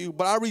for you.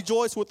 But I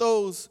rejoice with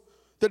those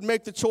that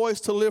make the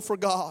choice to live for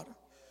God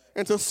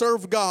and to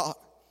serve God.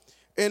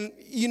 And,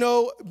 you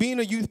know, being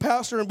a youth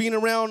pastor and being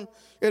around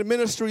in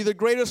ministry, the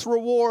greatest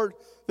reward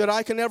that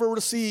I can ever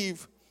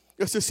receive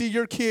is to see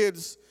your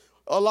kids'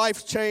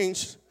 life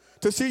changed,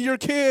 to see your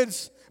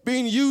kids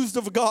being used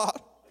of God,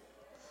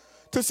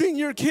 to see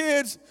your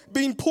kids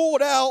being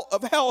pulled out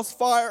of hell's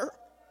fire.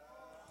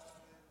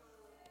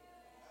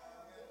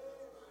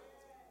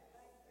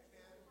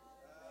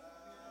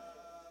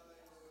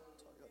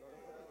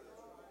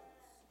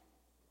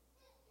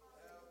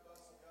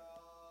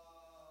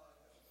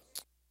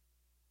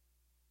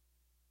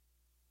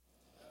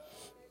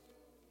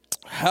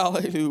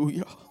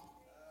 Hallelujah.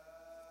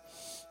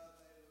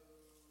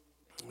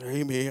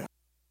 Amen.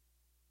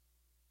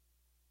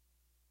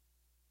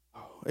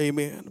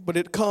 Amen. But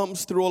it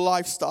comes through a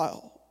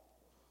lifestyle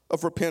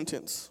of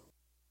repentance.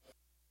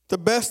 The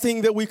best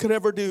thing that we could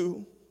ever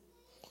do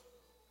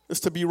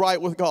is to be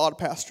right with God,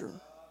 Pastor.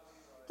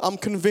 I'm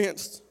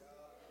convinced.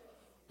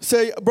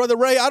 Say, Brother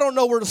Ray, I don't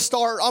know where to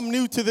start. I'm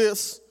new to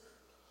this.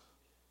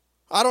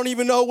 I don't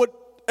even know what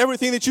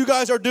everything that you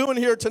guys are doing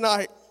here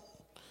tonight.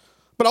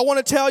 But I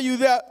want to tell you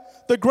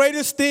that the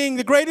greatest thing,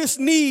 the greatest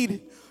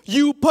need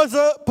you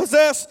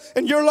possess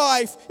in your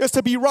life is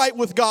to be right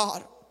with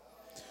God.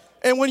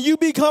 And when you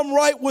become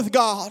right with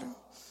God,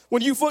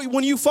 when you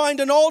find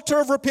an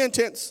altar of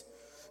repentance,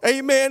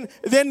 amen,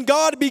 then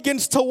God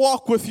begins to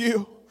walk with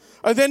you.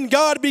 And then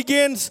God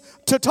begins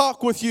to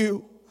talk with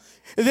you.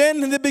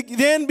 Then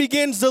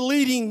begins the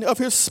leading of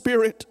His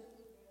Spirit.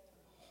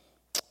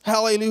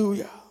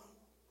 Hallelujah.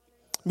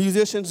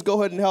 Musicians, go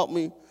ahead and help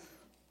me.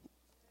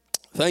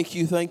 Thank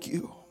you, thank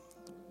you.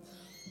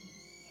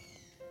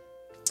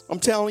 I'm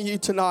telling you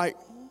tonight,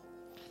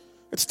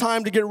 it's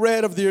time to get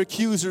rid of the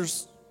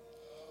accusers.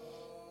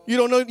 You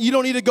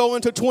don't need to go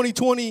into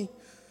 2020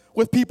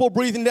 with people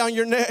breathing down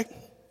your neck.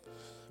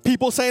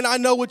 People saying, I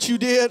know what you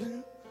did.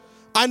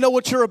 I know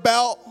what you're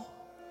about.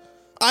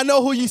 I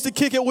know who you used to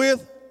kick it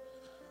with.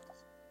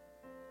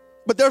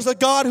 But there's a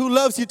God who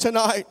loves you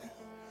tonight.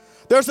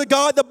 There's a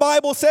God, the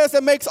Bible says,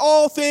 that makes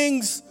all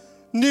things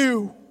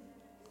new.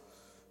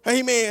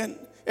 Amen.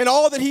 And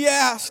all that He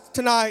asks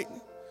tonight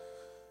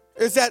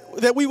is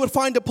that we would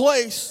find a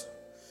place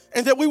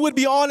and that we would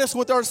be honest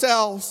with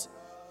ourselves.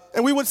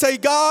 And we would say,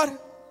 God,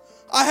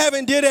 I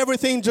haven't did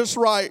everything just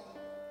right.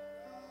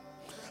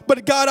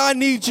 But God, I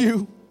need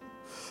you.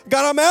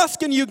 God, I'm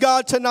asking you,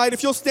 God, tonight,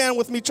 if you'll stand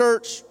with me,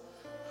 church.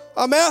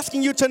 I'm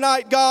asking you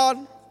tonight, God,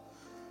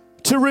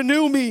 to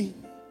renew me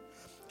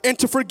and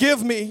to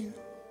forgive me.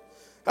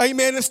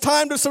 Amen. It's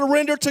time to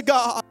surrender to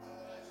God.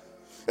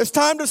 It's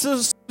time to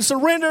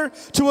surrender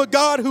to a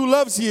God who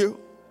loves you.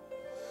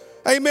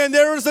 Amen.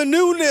 There is a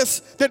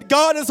newness that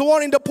God is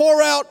wanting to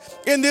pour out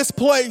in this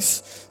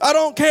place. I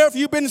don't care if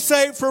you've been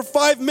saved for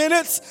 5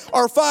 minutes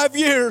or 5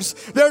 years.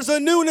 There's a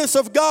newness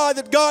of God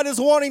that God is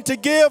wanting to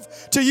give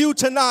to you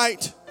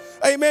tonight.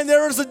 Amen.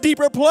 There is a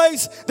deeper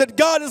place that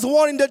God is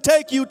wanting to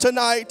take you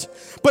tonight.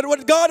 But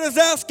what God is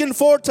asking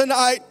for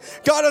tonight,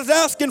 God is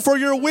asking for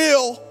your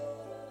will.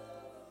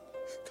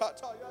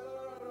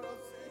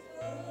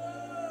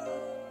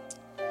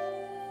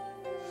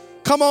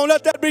 Come on,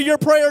 let that be your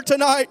prayer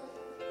tonight.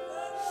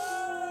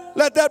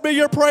 Let that be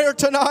your prayer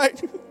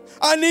tonight.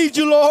 I need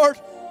you, Lord.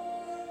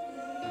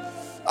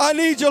 I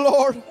need you,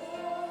 Lord.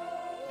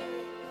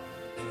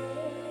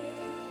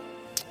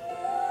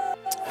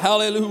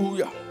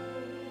 Hallelujah.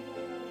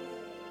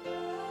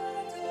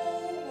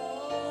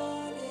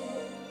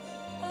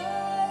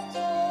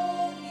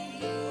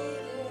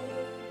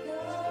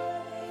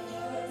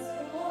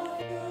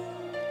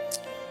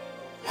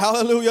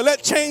 Hallelujah.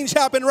 Let change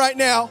happen right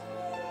now.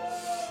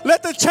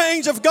 Let the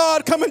change of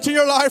God come into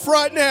your life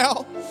right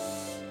now.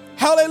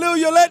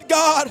 Hallelujah. Let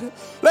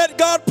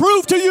God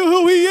prove to you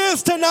who He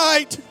is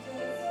tonight.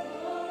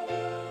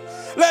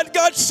 Let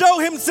God show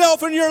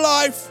Himself in your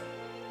life.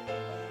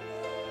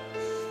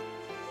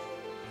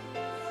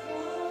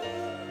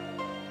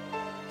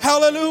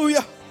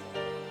 Hallelujah.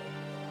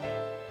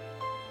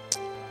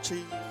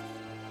 Jesus.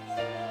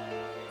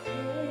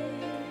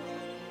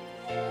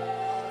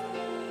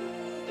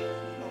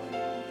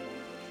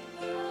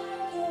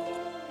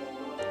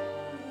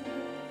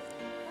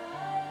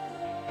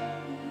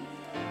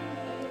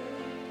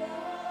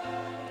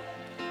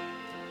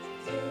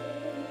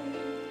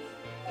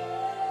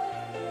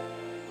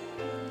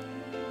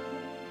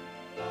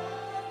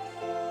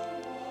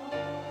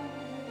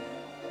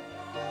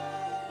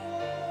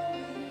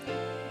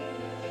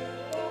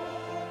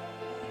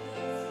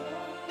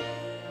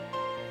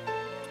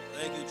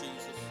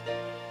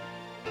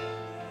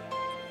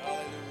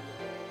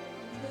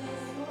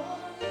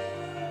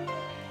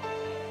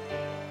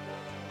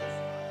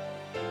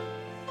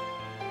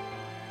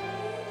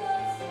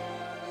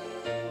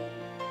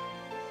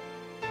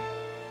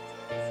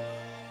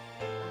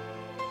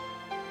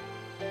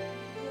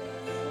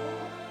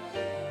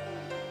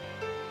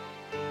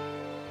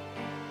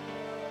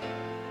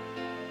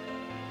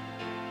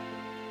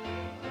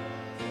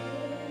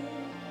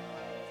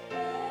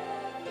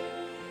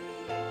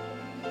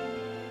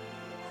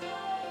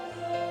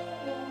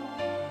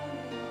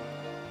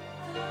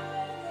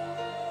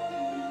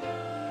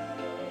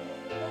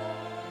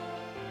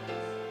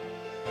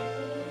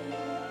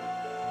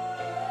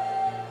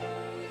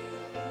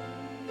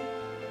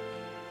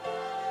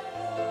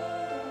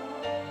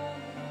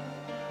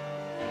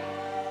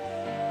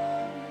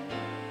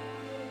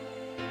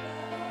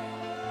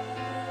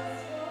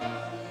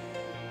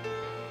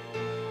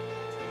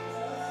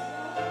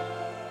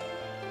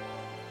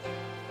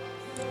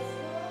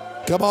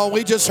 Come on,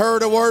 we just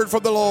heard a word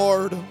from the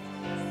Lord.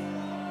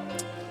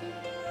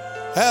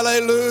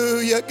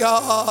 Hallelujah,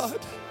 God.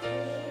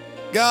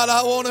 God,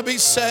 I want to be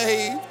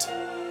saved.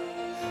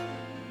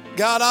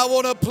 God, I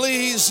want to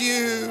please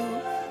you.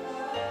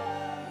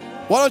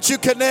 Why don't you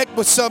connect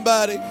with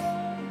somebody?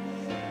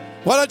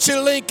 Why don't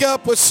you link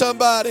up with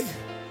somebody?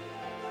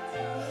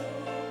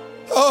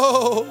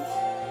 Oh,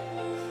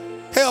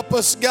 help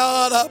us,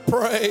 God, I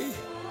pray.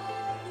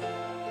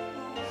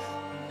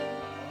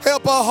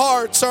 Help our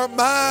hearts, our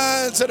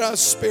minds, and our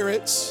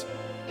spirits.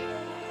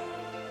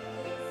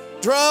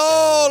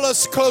 Draw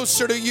us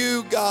closer to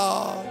you,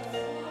 God.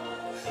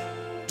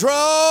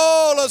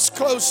 Draw us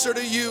closer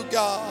to you,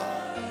 God.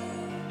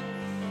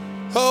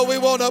 Oh, we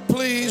want to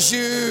please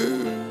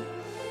you.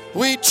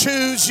 We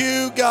choose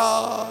you,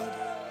 God.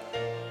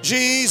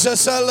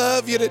 Jesus, I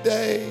love you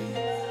today.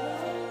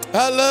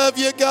 I love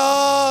you,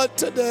 God,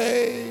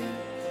 today.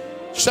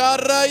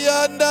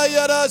 Sharayanda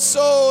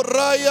yaraso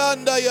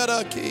rayanda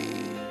yaraki.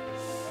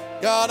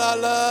 God, I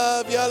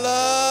love you, I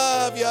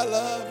love you, I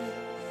love you.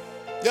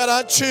 God,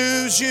 I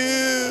choose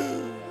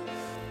you.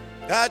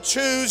 I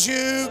choose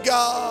you,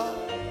 God.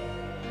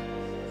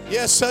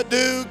 Yes, I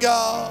do,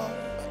 God.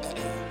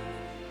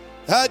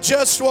 I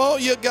just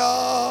want you,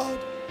 God.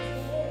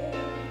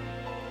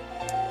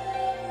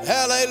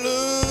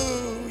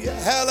 Hallelujah,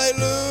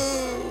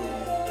 hallelujah.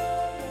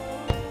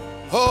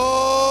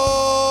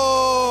 Oh,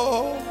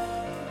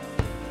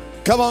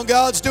 come on,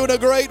 God's doing a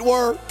great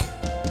work.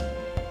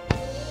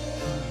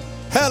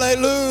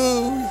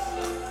 Hallelujah.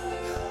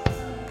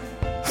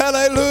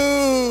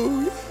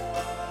 Hallelujah.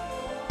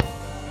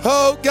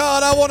 Oh,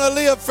 God, I want to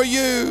live for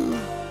you.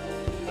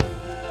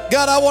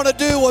 God, I want to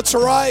do what's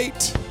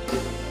right.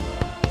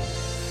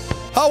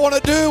 I want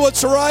to do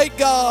what's right,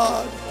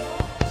 God.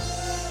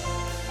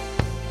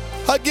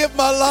 I give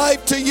my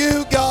life to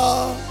you,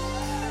 God.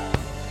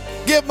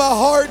 Give my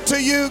heart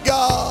to you,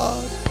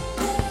 God.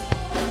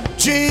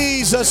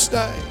 Jesus'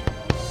 name.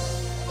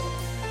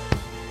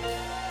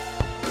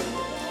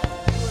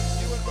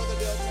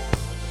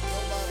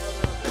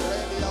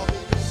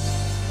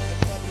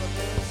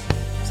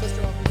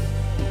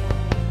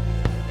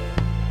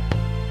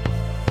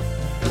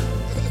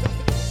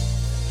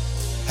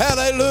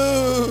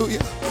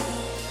 Hallelujah.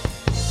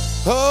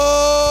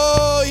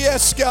 Oh,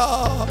 yes,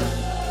 God.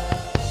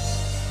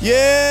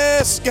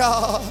 Yes,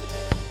 God.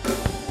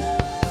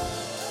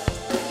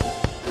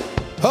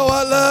 Oh,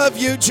 I love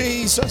you,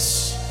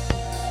 Jesus.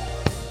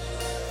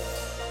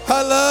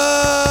 I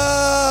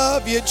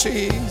love you,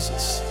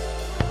 Jesus.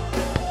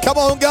 Come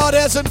on, God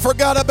hasn't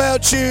forgot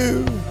about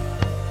you.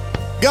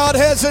 God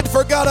hasn't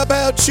forgot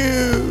about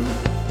you.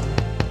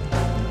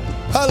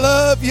 I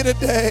love you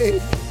today.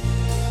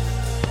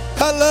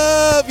 I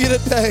love you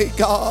today,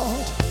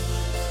 God.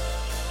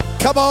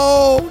 Come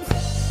on.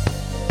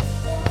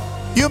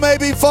 You may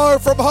be far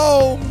from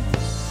home,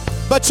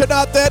 but you're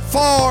not that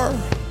far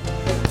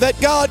that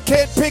God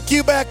can't pick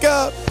you back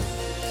up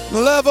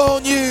and love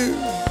on you.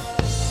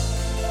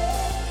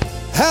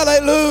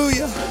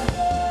 Hallelujah.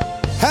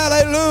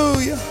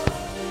 Hallelujah.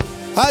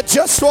 I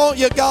just want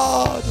you,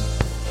 God.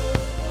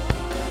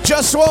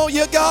 Just want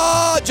you,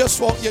 God.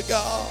 Just want you,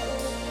 God.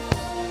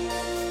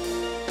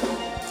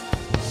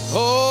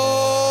 Oh,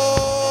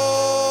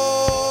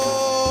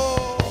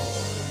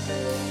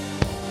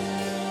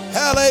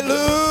 hallelujah.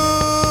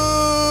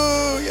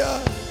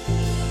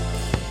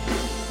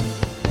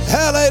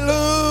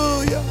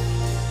 Hallelujah.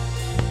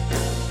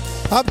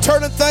 I'm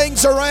turning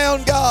things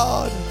around,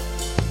 God.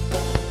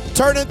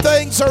 Turning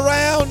things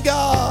around,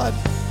 God.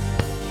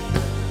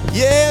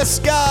 Yes,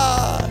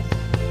 God.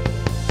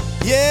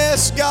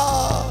 Yes,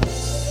 God.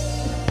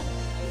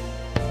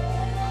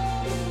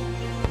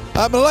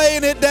 I'm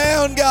laying it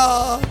down,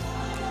 God.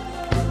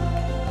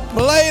 I'm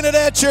laying it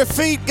at your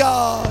feet,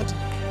 God.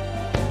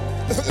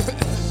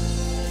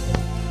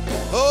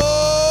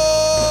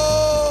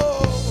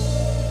 Oh,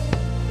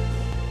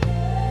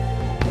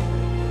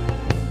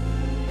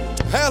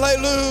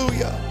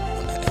 hallelujah.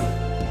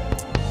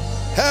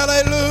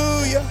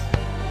 Hallelujah.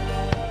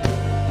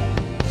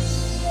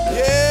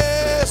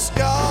 Yes,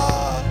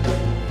 God.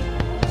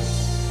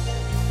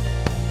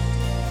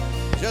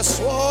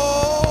 Just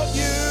want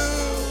you.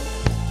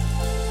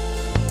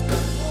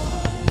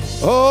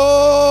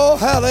 Oh,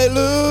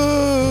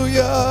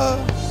 hallelujah.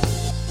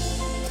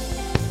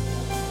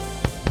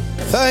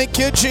 Thank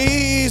you,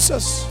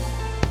 Jesus.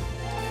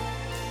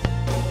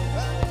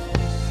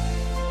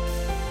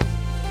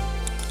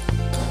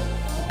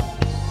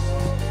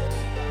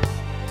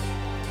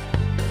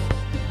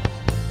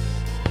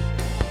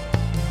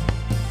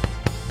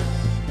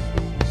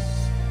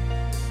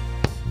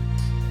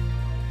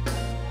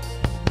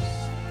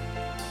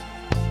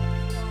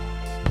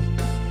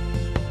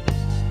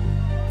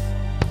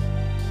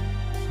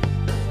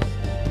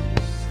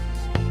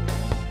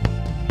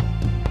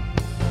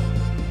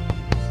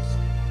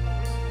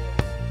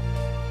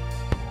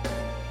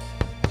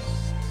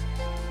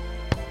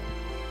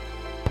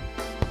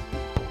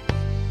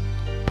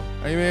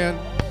 Amen.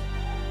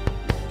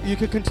 You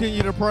can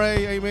continue to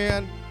pray.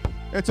 Amen.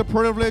 It's a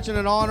privilege and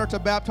an honor to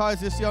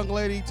baptize this young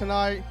lady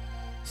tonight,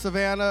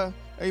 Savannah.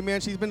 Amen.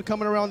 She's been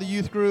coming around the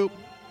youth group,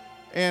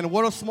 and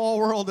what a small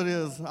world it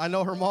is. I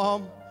know her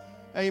mom.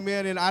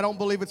 Amen. And I don't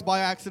believe it's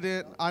by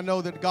accident. I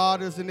know that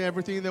God is in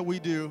everything that we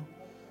do.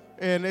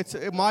 And it's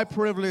my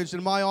privilege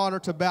and my honor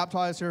to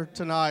baptize her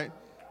tonight.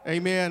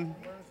 Amen.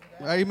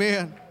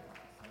 Amen.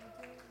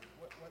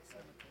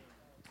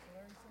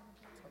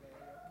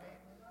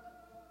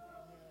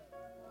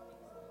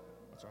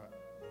 That's right.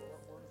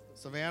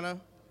 Savannah,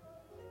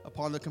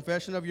 upon the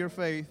confession of your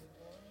faith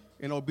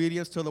in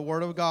obedience to the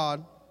word of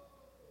God,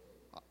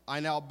 I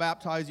now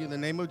baptize you in the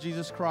name of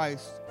Jesus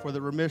Christ for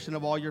the remission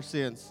of all your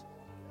sins.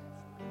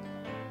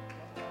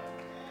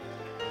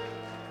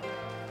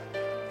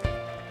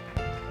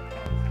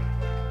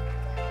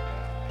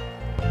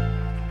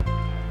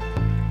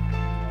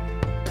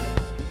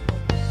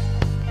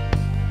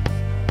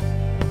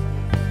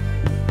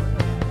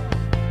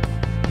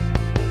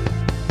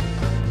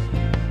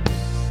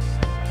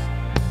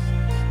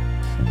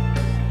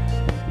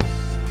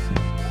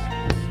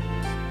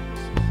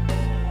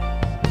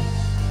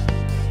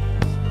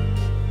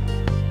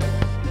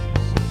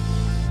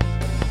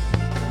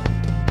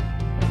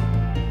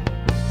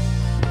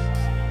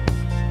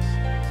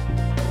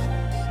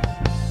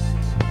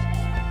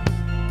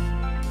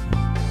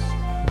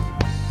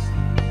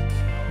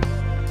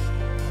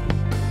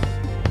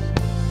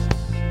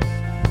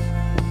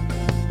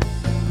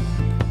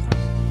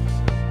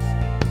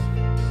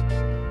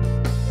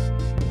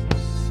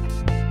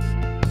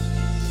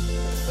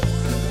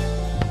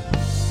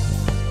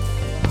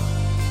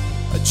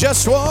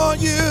 Just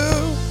want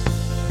you,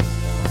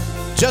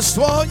 just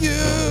want you.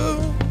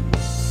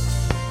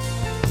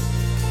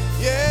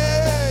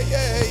 Yeah,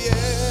 yeah,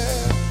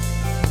 yeah.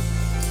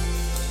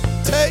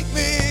 Take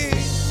me,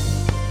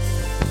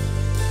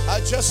 I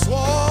just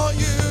want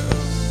you,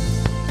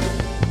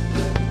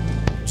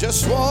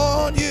 just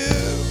want you,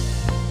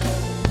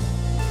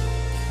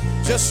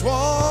 just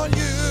want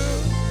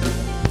you,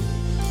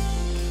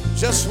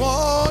 just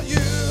want you,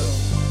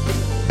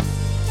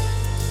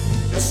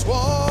 just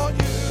want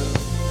you.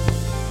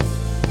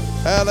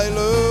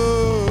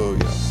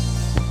 Hallelujah.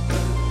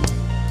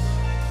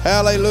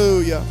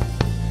 Hallelujah.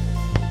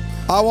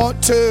 I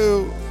want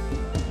to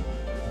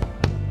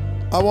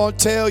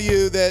tell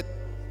you that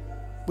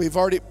we've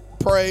already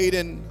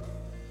prayed,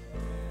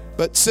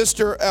 but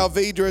Sister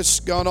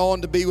Alvidra's gone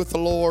on to be with the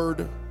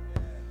Lord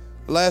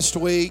last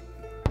week,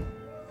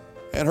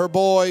 and her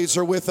boys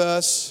are with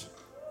us,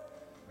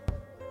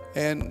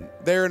 and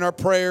they're in our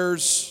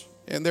prayers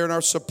and they're in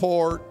our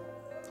support.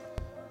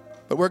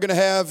 But we're going to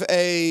have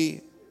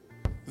a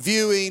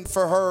viewing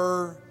for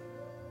her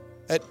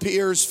at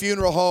Pierre's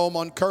Funeral Home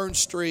on Kern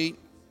Street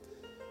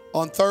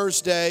on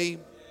Thursday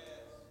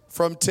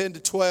from 10 to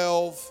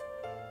 12.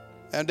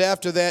 And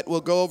after that,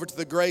 we'll go over to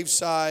the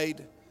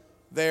graveside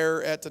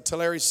there at the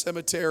Tulare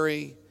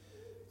Cemetery,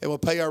 and we'll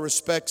pay our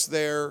respects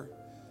there.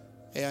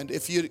 And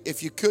if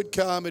you could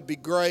come, it'd be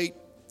great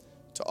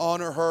to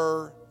honor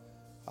her.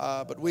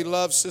 But we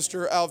love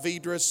Sister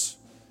Alvidras.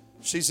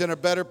 She's in a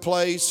better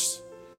place.